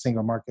behave as a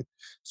single market.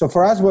 So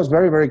for us, it was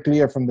very, very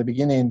clear from the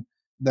beginning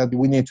that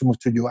we need to move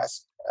to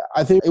US.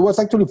 I think it was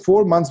actually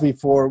 4 months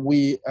before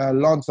we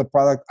launched the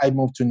product, I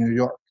moved to New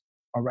York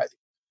already.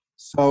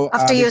 So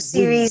after your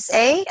Series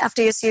A?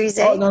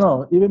 Oh,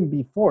 no, even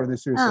before the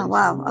Series A. Oh,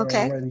 wow, so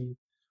okay. Already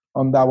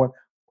on that one.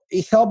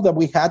 It helped that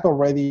we had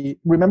already,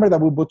 remember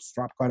that we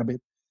bootstrapped quite a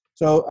bit.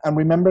 So, and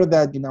remember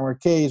that in our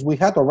case, we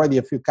had already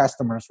a few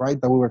customers, right,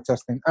 that we were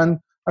testing. And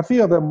a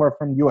few of them were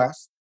from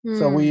US.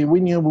 So we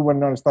knew we were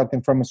not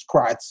starting from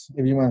scratch,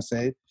 if you want to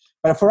say it.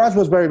 But for us, it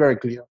was very, very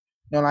clear.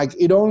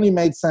 It only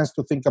made sense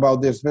to think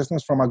about this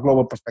business from a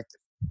global perspective.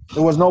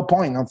 There was no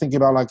point on thinking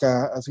about like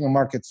a single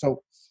market.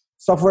 So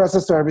software as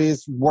a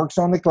service works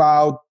on the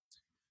cloud.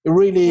 It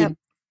really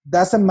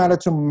doesn't matter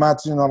too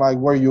much,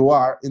 where you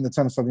are in the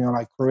terms of,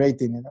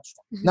 creating it.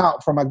 Mm-hmm. Now,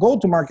 from a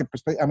go-to-market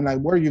perspective,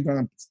 where are you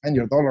going to spend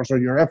your dollars or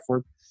your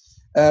effort?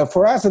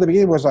 For us at the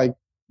beginning, it was like,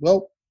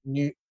 well,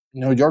 New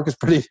York is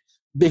pretty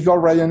big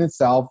already in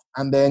itself.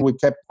 And then we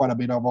kept quite a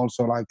bit of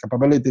also like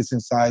capabilities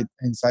inside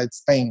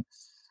Spain.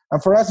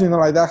 And for us,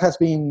 that has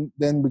been,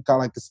 then we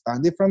kind of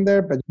expanded from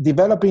there, but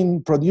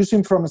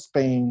producing from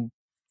Spain,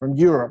 from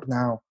Europe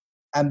now,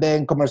 and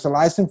then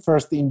commercializing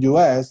first in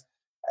US,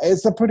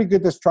 it's a pretty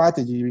good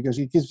strategy because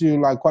it gives you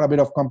like quite a bit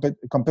of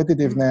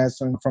competitiveness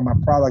and from a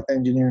product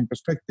engineering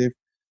perspective,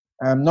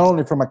 not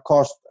only from a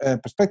cost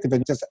perspective,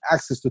 but just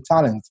access to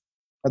talent,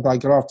 but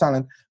like a lot of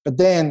talent. But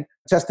then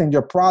testing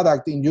your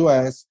product in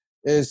US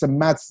is a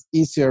much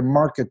easier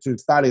market to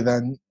study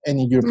than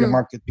any European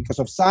market because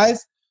of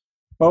size,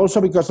 but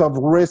also because of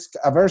risk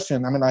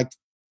aversion. I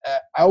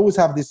always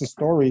have this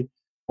story.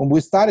 When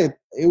we started,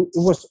 it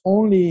was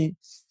only,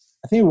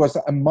 I think it was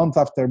a month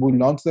after we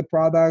launched the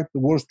product, the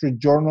Wall Street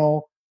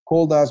Journal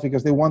called us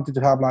because they wanted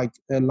to have like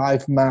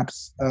live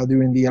maps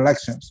during the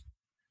elections.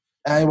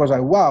 And it was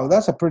like, wow,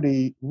 that's a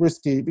pretty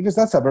risky, because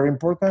that's a very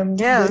important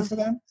day Yeah. for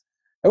them.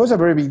 It was a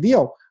very big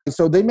deal.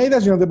 So they made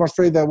us,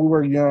 demonstrate that we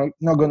were,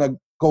 not going to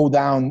go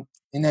down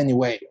in any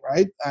way,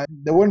 right?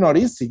 They were not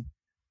easy,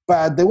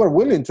 but they were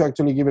willing to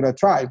actually give it a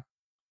try,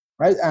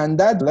 right? And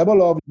that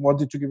level of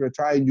wanting to give it a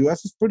try in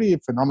US is pretty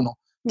phenomenal.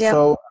 Yeah.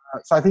 So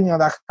I think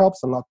that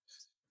helps a lot.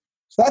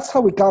 So that's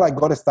how we kind of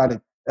got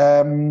started.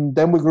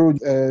 Then we grew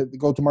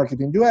go to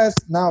market in US.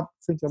 Now I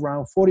think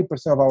around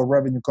 40% of our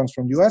revenue comes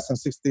from US and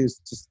 60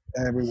 is just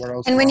everywhere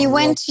else. And when you around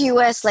the went world.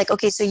 to US, like,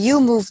 okay, so you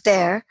moved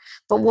there,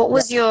 but what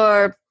was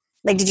your,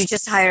 like, did you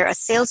just hire a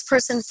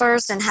salesperson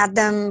first and had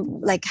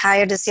them like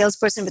hired a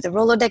salesperson with a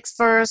Rolodex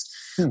first?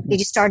 Did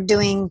you start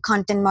doing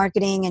content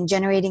marketing and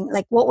generating,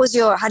 like, what was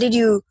your, how did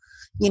you,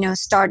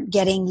 start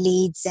getting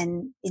leads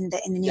and in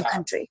the new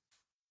country?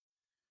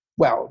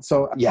 Well,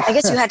 so yeah. I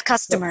guess you had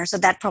customers, so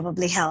that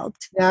probably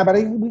helped. Yeah, but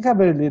we have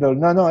very little.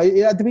 No.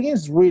 At the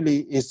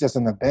beginning, it's just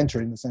an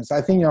adventure in the sense.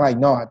 I think you're like,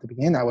 no. At the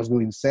beginning, I was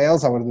doing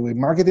sales, I was doing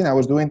marketing, I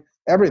was doing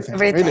everything.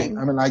 Really,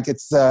 I mean, like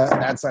that's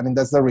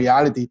the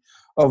reality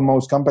of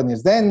most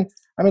companies. Then,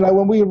 I mean, like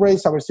when we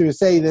raised our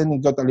Series A, then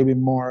it got a little bit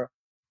more.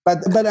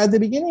 But at the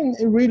beginning,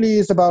 it really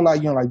is about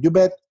like you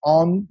bet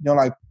on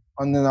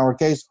in our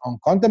case on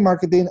content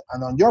marketing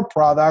and on your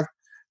product,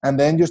 and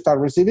then you start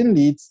receiving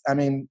leads. I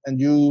mean, and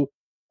you.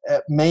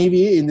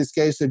 Maybe in this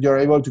case, if you're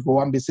able to go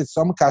and visit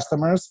some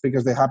customers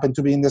because they happen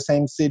to be in the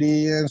same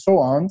city and so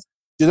on,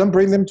 you don't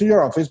bring them to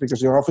your office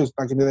because your office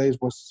back in the days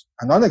was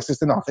a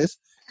non-existent office,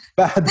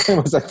 but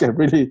it was like a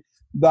really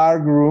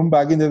dark room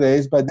back in the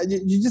days. But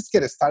you just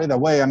get started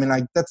away. I mean,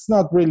 like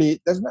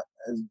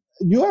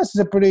US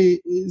is a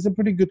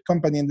pretty good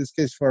company in this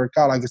case for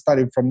Cal, like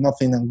starting from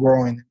nothing and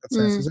growing in that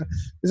sense.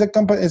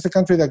 It's a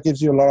country that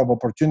gives you a lot of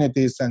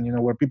opportunities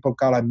and where people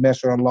kind of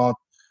measure a lot.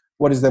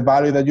 What is the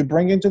value that you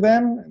bring into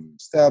them?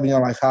 Instead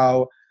of, like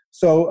how.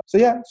 So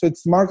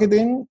it's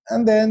marketing.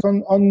 And then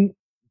on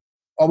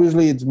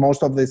obviously it's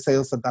most of the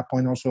sales at that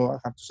point also, I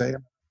have to say,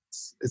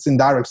 it's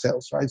indirect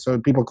sales, right? So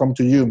people come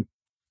to you.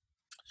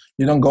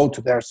 You don't go to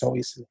there so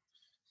easily,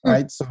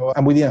 right? So,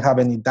 and we didn't have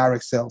any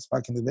direct sales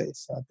back in the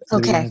days. At the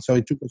beginning. So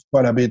it took us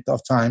quite a bit of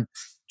time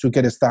to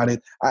get it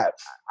started.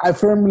 I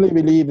firmly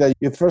believe that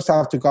you first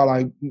have to call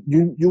like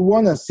you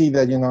want to see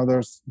that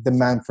there's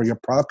demand for your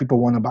product. People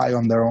want to buy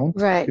on their own.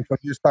 Right. Before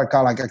you start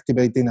kind of like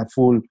activating a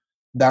full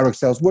direct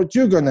sales, what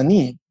you're gonna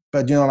need,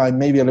 but like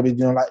maybe a little bit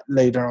like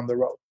later on the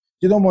road.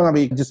 You don't want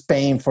to be just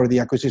paying for the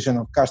acquisition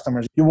of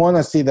customers. You want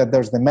to see that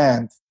there's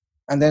demand,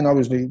 and then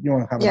obviously you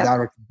want to have a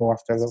direct go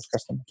after those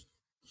customers.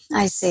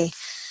 I see.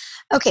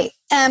 Okay,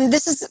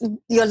 this is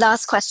your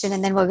last question,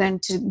 and then we're going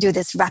to do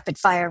this rapid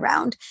fire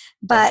round.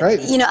 But,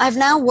 I've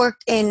now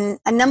worked in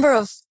a number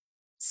of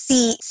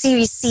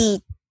Series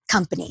C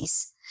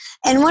companies.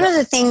 And one of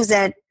the things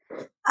that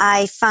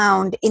I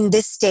found in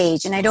this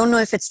stage, and I don't know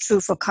if it's true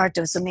for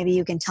Carto, so maybe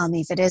you can tell me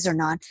if it is or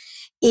not,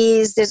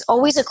 is there's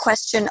always a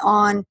question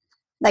on,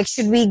 like,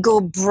 should we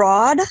go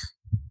broad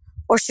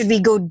or should we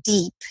go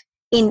deep?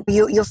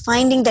 You're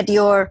finding that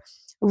you're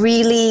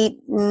really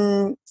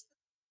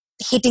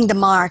hitting the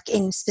mark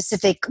in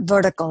specific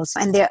verticals,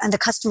 and the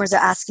customers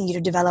are asking you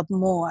to develop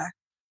more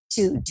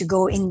to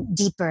go in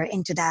deeper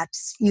into that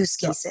use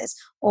cases,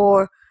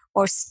 or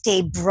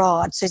stay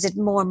broad. So is it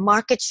more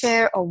market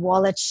share or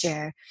wallet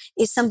share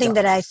is something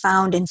that I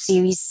found in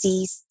Series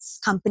C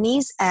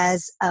companies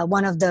as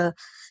one of the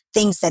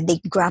things that they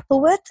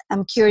grapple with.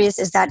 I'm curious,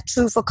 is that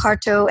true for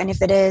Carto? And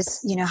if it is,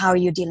 how are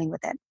you dealing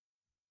with it?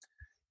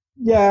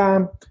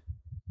 Yeah,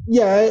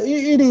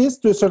 it is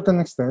to a certain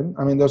extent.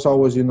 I mean, there's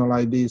always,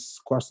 like this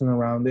question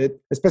around it,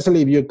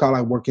 especially if you're kind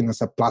of like working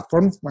as a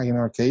platform, like in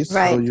our case.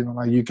 Right. So,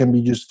 like you can be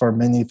used for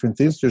many different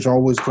things. There's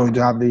always going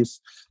to have this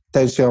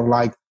tension of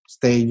like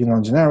stay,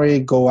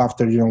 generic, go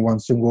after, one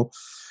single.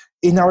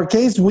 In our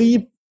case,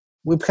 we've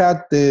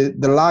had the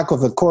lack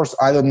of the course,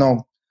 I don't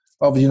know,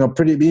 of,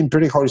 being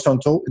pretty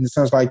horizontal in the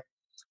sense like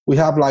we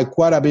have like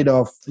quite a bit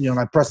of,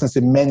 like presence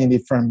in many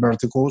different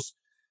verticals.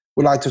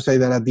 We like to say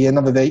that at the end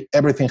of the day,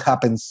 everything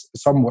happens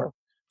somewhere.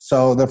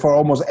 So therefore,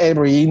 almost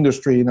every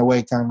industry in a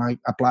way can like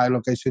apply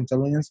location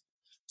intelligence.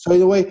 So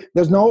in a way,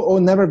 there's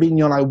never been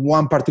like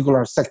one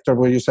particular sector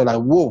where you say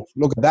like, whoa,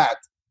 look at that.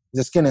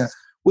 Just kind of,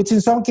 which in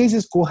some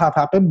cases could have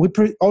happened. We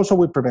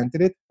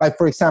prevented it. Like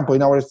for example,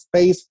 in our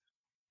space,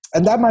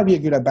 and that might be a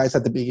good advice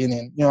at the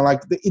beginning.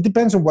 Like it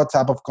depends on what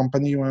type of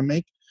company you want to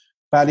make.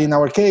 But in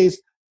our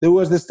case, there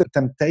was this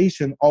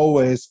temptation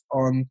always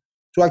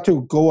to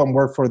actually go and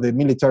work for the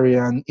military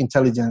and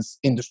intelligence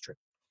industry.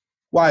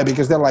 Why?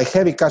 Because they're like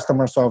heavy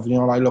customers of,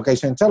 like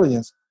location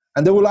intelligence.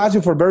 And they will ask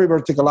you for very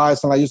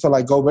verticalized and like you said,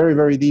 like go very,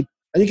 very deep.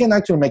 And you can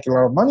actually make a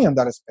lot of money on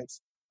that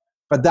space.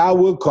 But that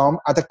will come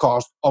at the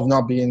cost of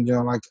not being,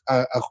 like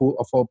a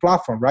full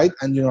platform, right?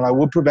 And, like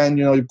will prevent,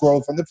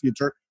 growth in the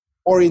future.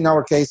 Or in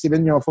our case,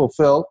 even,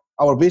 fulfill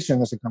our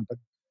vision as a company,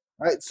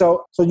 right?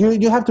 So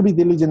you have to be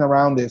diligent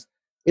around this.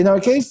 In our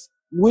case,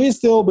 we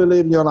still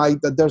believe, like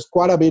that there's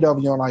quite a bit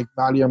of, like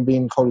value in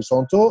being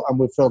horizontal, and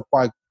we feel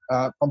quite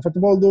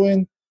comfortable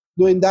doing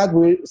that.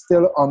 We're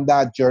still on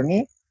that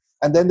journey.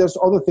 And then there's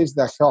other things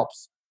that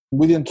helps.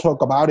 We didn't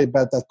talk about it,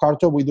 but at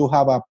Carto, we do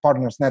have a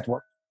partners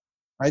network,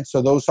 right?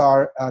 So those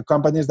are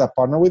companies that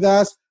partner with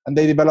us and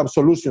they develop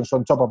solutions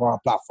on top of our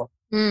platform.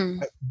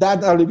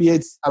 That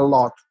alleviates a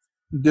lot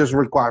these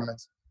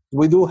requirements.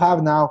 We do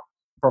have now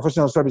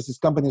professional services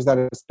companies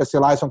that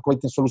specialize on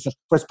creating solutions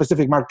for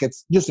specific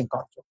markets using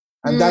Carto.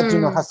 And that,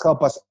 has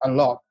helped us a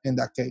lot in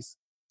that case.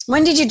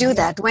 When did you do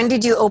that? When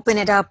did you open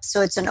it up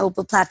so it's an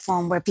open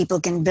platform where people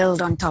can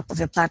build on top of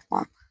your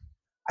platform?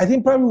 I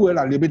think probably we were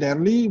a little bit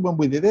early when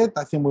we did it.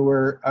 I think we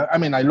were,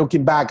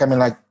 looking back,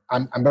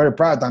 I'm very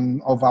proud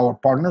of our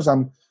partners.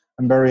 I'm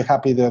very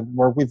happy to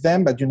work with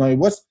them. But, it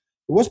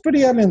was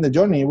pretty early in the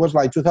journey. It was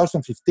like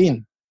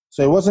 2015.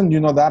 So it wasn't,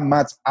 that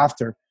much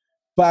after.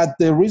 But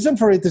the reason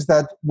for it is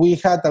that we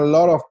had a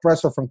lot of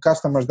pressure from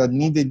customers that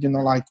needed,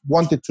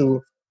 wanted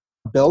to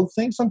build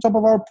things on top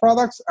of our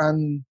products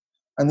and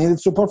needed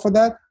support for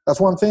that.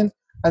 That's one thing.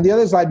 And the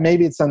other is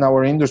maybe it's in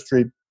our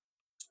industry,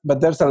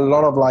 but there's a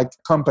lot of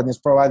companies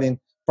providing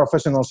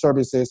professional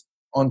services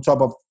on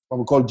top of what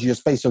we call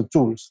geospatial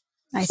tools.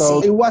 I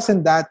see. It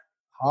wasn't that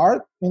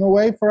hard in a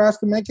way for us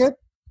to make it.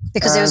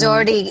 Because there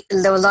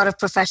were a lot of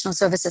professional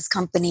services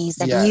companies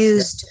that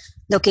used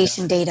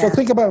location data. So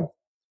think about,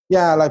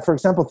 for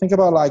example,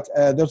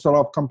 there's a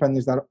lot of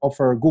companies that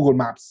offer Google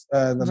Maps.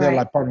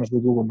 They're partners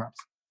with Google Maps.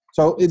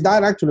 So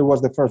that actually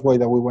was the first way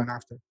that we went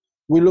after.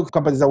 We looked at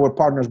companies that were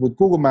partners with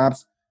Google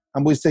Maps,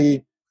 and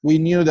we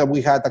knew that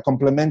we had a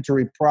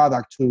complementary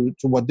product to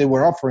what they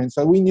were offering.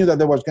 So we knew that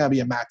there was going to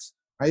be a match,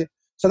 right?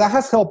 So that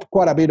has helped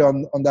quite a bit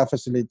on that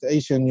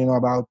facilitation,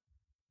 about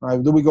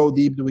do we go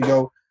deep, do we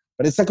go?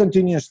 But it's a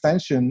continuous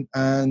tension.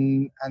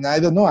 And I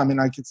don't know.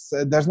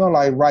 There's no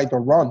right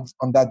or wrong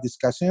on that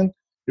discussion.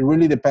 It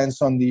really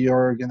depends on the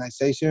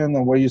organization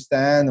and where you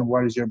stand and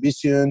what is your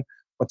vision,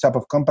 what type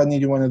of company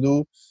you want to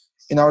do.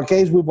 In our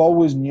case, we've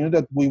always knew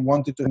that we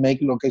wanted to make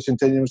location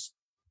intelligence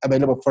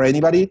available for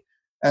anybody.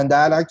 And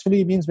that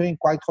actually means being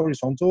quite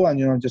horizontal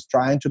and, just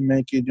trying to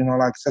make it,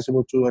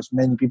 accessible to as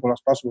many people as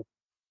possible.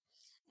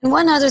 And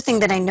one other thing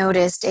that I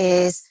noticed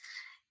is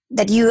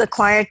that you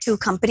acquired 2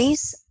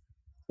 companies.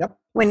 Yep.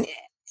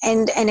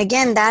 And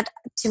again, that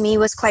to me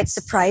was quite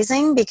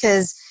surprising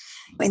because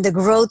in the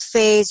growth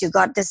phase, you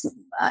got this,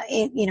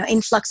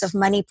 influx of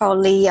money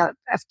probably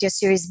after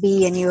Series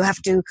B, and you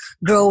have to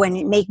grow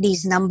and make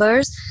these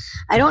numbers.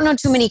 I don't know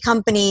too many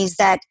companies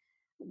that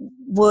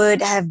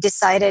would have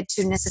decided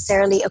to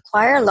necessarily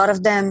acquire. A lot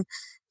of them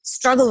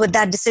struggle with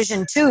that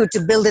decision too, to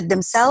build it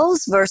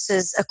themselves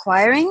versus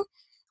acquiring.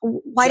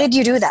 Why did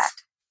you do that?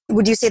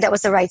 Would you say that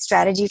was the right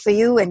strategy for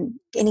you? And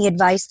any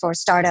advice for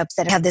startups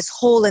that have this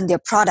hole in their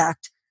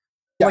product?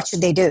 What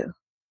should they do?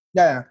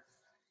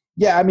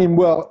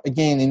 Well,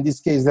 again, in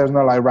this case, there's no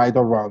right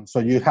or wrong. So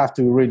you have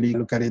to really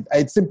look at it.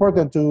 It's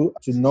important to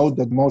note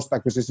that most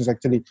acquisitions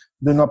actually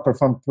do not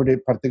perform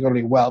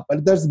particularly well,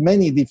 but there's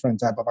many different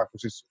types of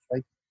acquisitions,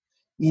 right?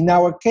 In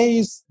our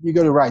case, you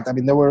got it right.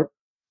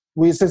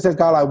 We essentially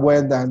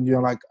went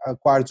and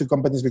acquired 2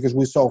 companies because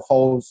we saw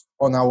holes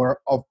on our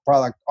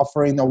product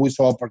offering, or we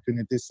saw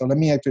opportunities. So let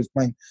me actually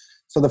explain.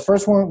 So the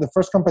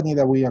first company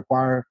that we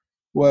acquired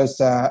was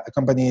a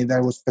company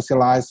that was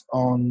specialized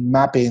on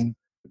mapping,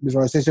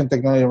 visualization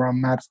technology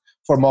around maps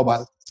for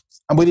mobile,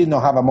 and we did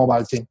not have a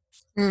mobile team.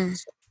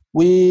 So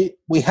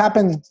we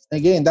happened,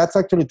 again, that's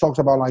actually talks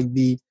about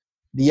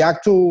the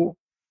actual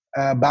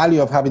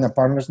value of having a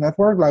partners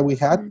network we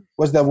had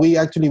was that we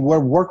actually were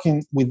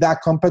working with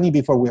that company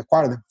before we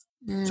acquired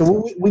them.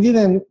 So we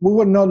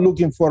were not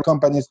looking for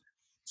companies.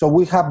 So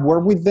we have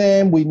worked with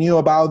them, we knew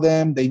about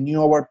them, they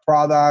knew our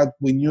product,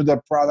 we knew the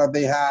product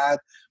they had.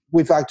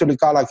 We've actually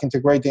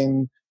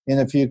integrating in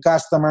a few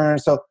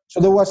customers. So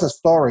there was a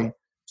story.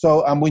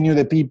 So we knew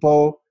the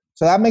people.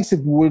 So that makes it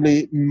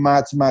really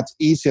much, much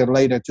easier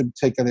later to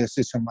take a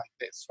decision like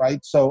this, right?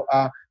 So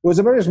it was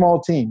a very small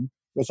team.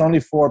 It was only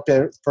 4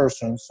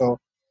 persons. So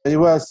it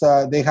was,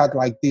 they had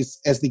this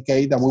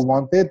SDK that we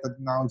wanted, but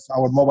now it's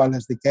our mobile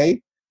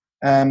SDK.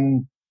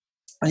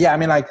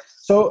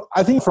 So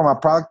I think from a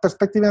product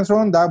perspective and so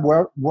on, that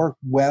worked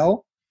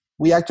well.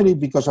 We actually,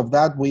 because of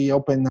that, we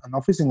opened an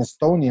office in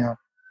Estonia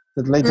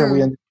that later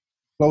we ended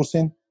up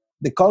closing.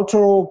 The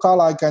cultural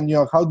and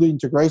how the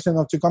integration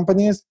of 2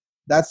 companies,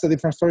 that's a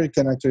different story. It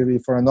can actually be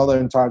for another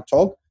entire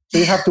talk. So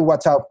you have to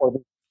watch out for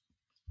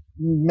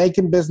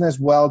making business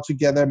well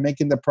together,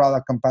 making the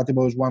product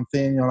compatible is one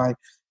thing,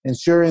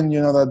 ensuring,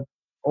 that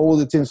all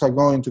the teams are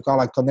going to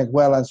connect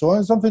well and so on.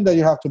 It's something that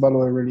you have to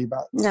evaluate really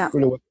well.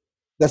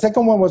 The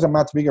second one was a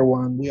much bigger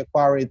one. We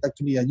acquired it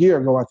actually a year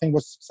ago. I think it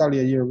was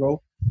exactly a year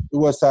ago. It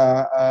was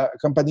a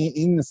company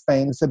in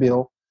Spain,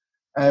 Seville.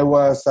 It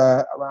was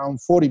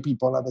around 40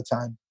 people at the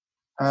time.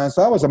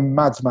 So that was a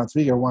much, much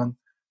bigger one.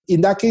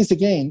 In that case,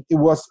 again, it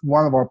was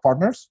one of our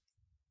partners.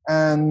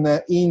 And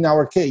in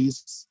our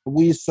case,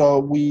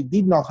 we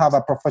did not have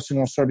a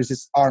professional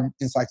services arm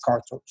inside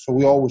Carto. So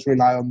we always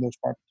rely on those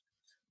partners.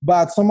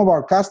 But some of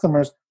our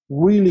customers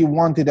really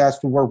wanted us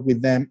to work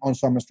with them on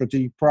some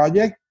strategic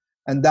project.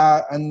 And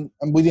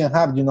we didn't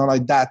have,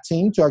 that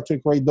team to actually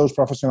create those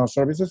professional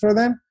services for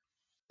them.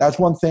 That's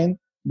one thing.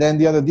 Then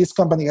the other, this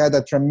company had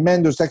a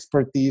tremendous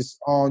expertise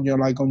on,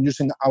 like on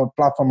using our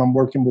platform and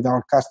working with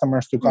our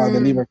customers to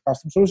deliver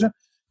custom solution.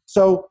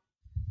 So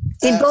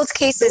in both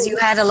cases, you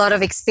had a lot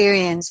of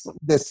experience.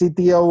 The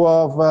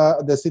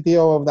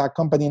CTO of that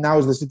company now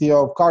is the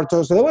CTO of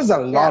Carto. So there was a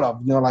lot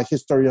of like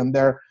history on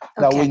there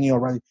that we knew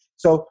already.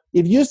 So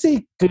if you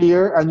see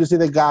clear and you see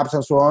the gaps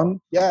and so on,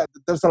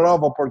 there's a lot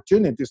of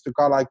opportunities to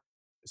like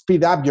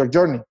speed up your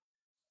journey.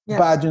 Yeah.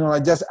 But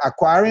like just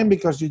acquiring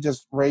because you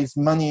just raise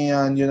money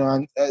and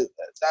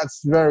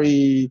that's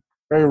very,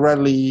 very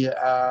rarely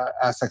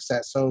a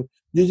success. So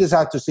you just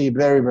have to see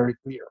very, very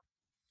clear.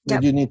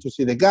 Yep. You need to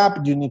see the gap.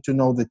 You need to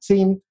know the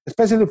team,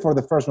 especially for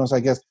the first ones, I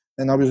guess.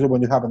 And obviously,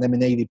 when you have an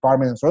M&A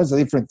department and so on, it's a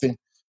different thing.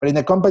 But in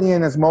a company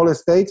in a smaller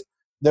stage,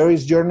 there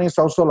is journeys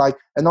also like,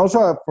 and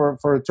also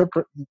for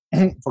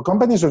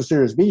companies of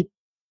Series B,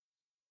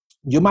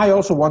 you might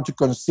also want to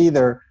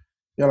consider,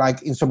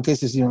 like in some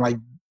cases, like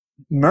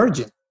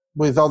merging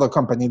with other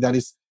company that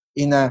is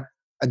in a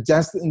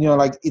just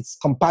like it's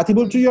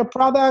compatible to your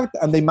product,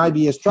 and they might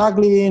be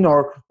struggling,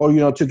 or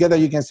together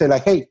you can say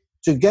like, hey,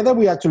 together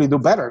we actually do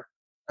better.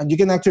 And you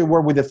can actually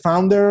work with the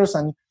founders,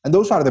 and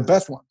those are the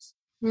best ones.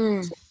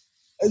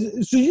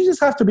 So you just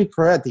have to be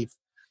creative,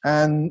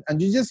 and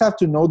you just have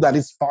to know that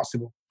it's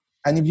possible.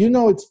 And if you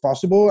know it's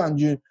possible and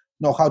you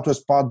know how to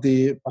spot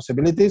the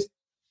possibilities,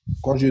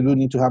 of course you do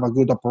need to have a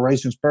good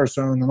operations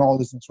person and all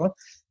this and so on,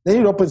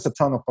 then it opens a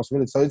ton of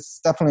possibilities. So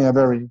it's definitely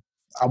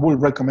I would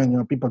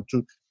recommend people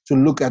to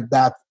look at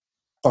that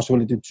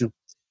possibility too.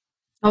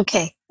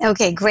 Okay,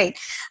 great.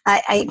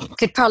 I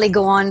could probably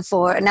go on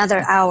for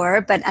another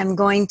hour, but I'm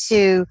going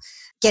to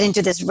get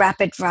into this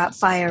rapid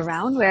fire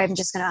round where I'm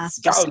just going to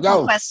ask you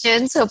some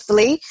questions,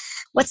 hopefully.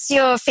 What's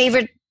your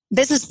favorite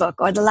business book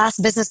or the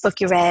last business book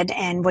you read,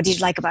 and what did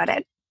you like about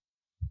it?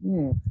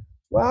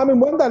 Well, I mean,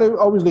 one that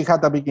obviously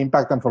had a big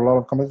impact and for a lot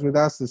of companies with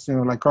us is,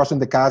 like Crossing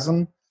the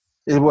Chasm.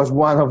 It was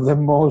one of the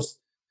most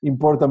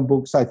important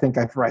books I think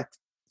I've read.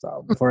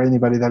 So for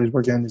anybody that is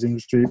working in this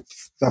industry,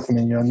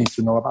 definitely need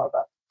to know about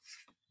that.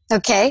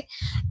 Okay.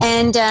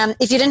 And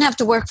if you didn't have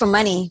to work for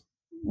money,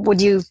 what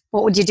would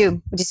you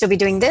do? Would you still be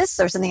doing this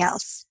or something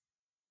else?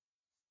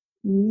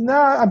 No,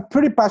 I'm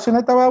pretty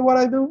passionate about what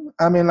I do.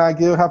 I mean, like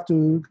you have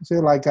to say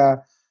like,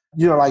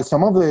 like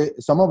some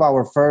of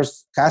our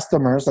first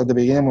customers at the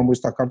beginning when we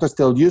start Carto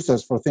still use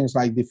us for things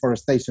like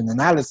deforestation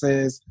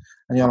analysis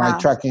and, like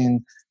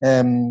tracking,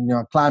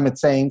 climate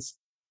change.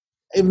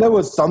 If there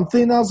was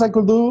something else I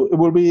could do, it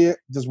would be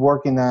just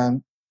work in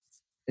an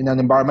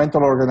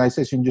environmental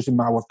organization using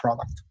our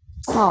product.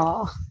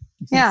 Oh,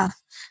 yeah.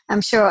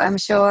 I'm sure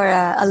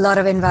a lot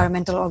of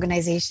environmental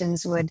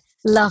organizations would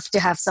love to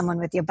have someone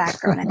with your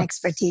background and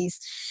expertise.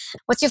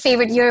 What's your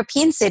favorite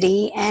European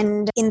city?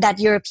 And in that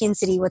European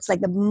city, what's like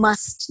the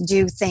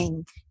must-do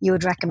thing you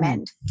would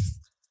recommend?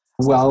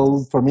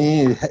 Well, for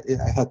me,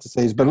 I had to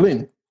say it's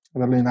Berlin.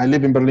 I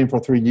live in Berlin for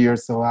 3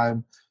 years, so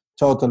I'm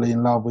totally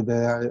in love with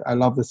I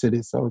love the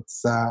city. So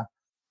it's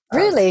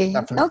really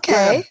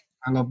okay. Yeah.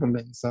 I love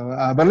Berlin. So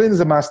Berlin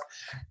is a must.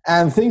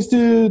 And things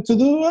to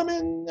do, I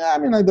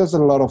mean, like there's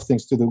a lot of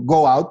things to do.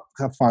 Go out,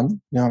 have fun.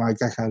 Like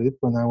I had it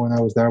when I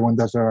was there, when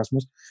there's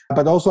Erasmus.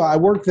 But also I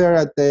worked there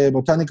at the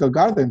Botanical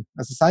Garden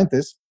as a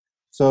scientist.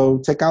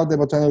 So check out the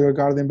Botanical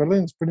Garden in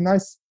Berlin. It's pretty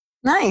nice.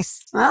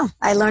 Nice. Well,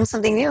 I learned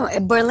something new.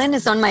 Berlin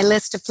is on my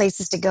list of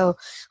places to go.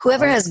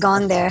 Whoever has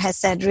gone there has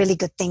said really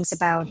good things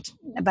about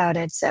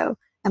it. So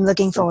I'm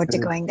looking forward to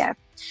going there.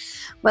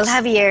 Well,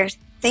 Javier,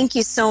 thank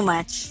you so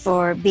much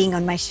for being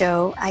on my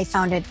show. I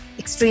found it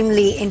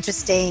extremely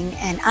interesting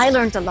and I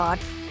learned a lot.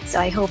 So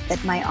I hope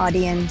that my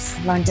audience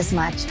learned as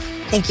much.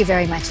 Thank you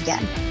very much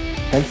again.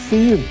 Thanks to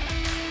you.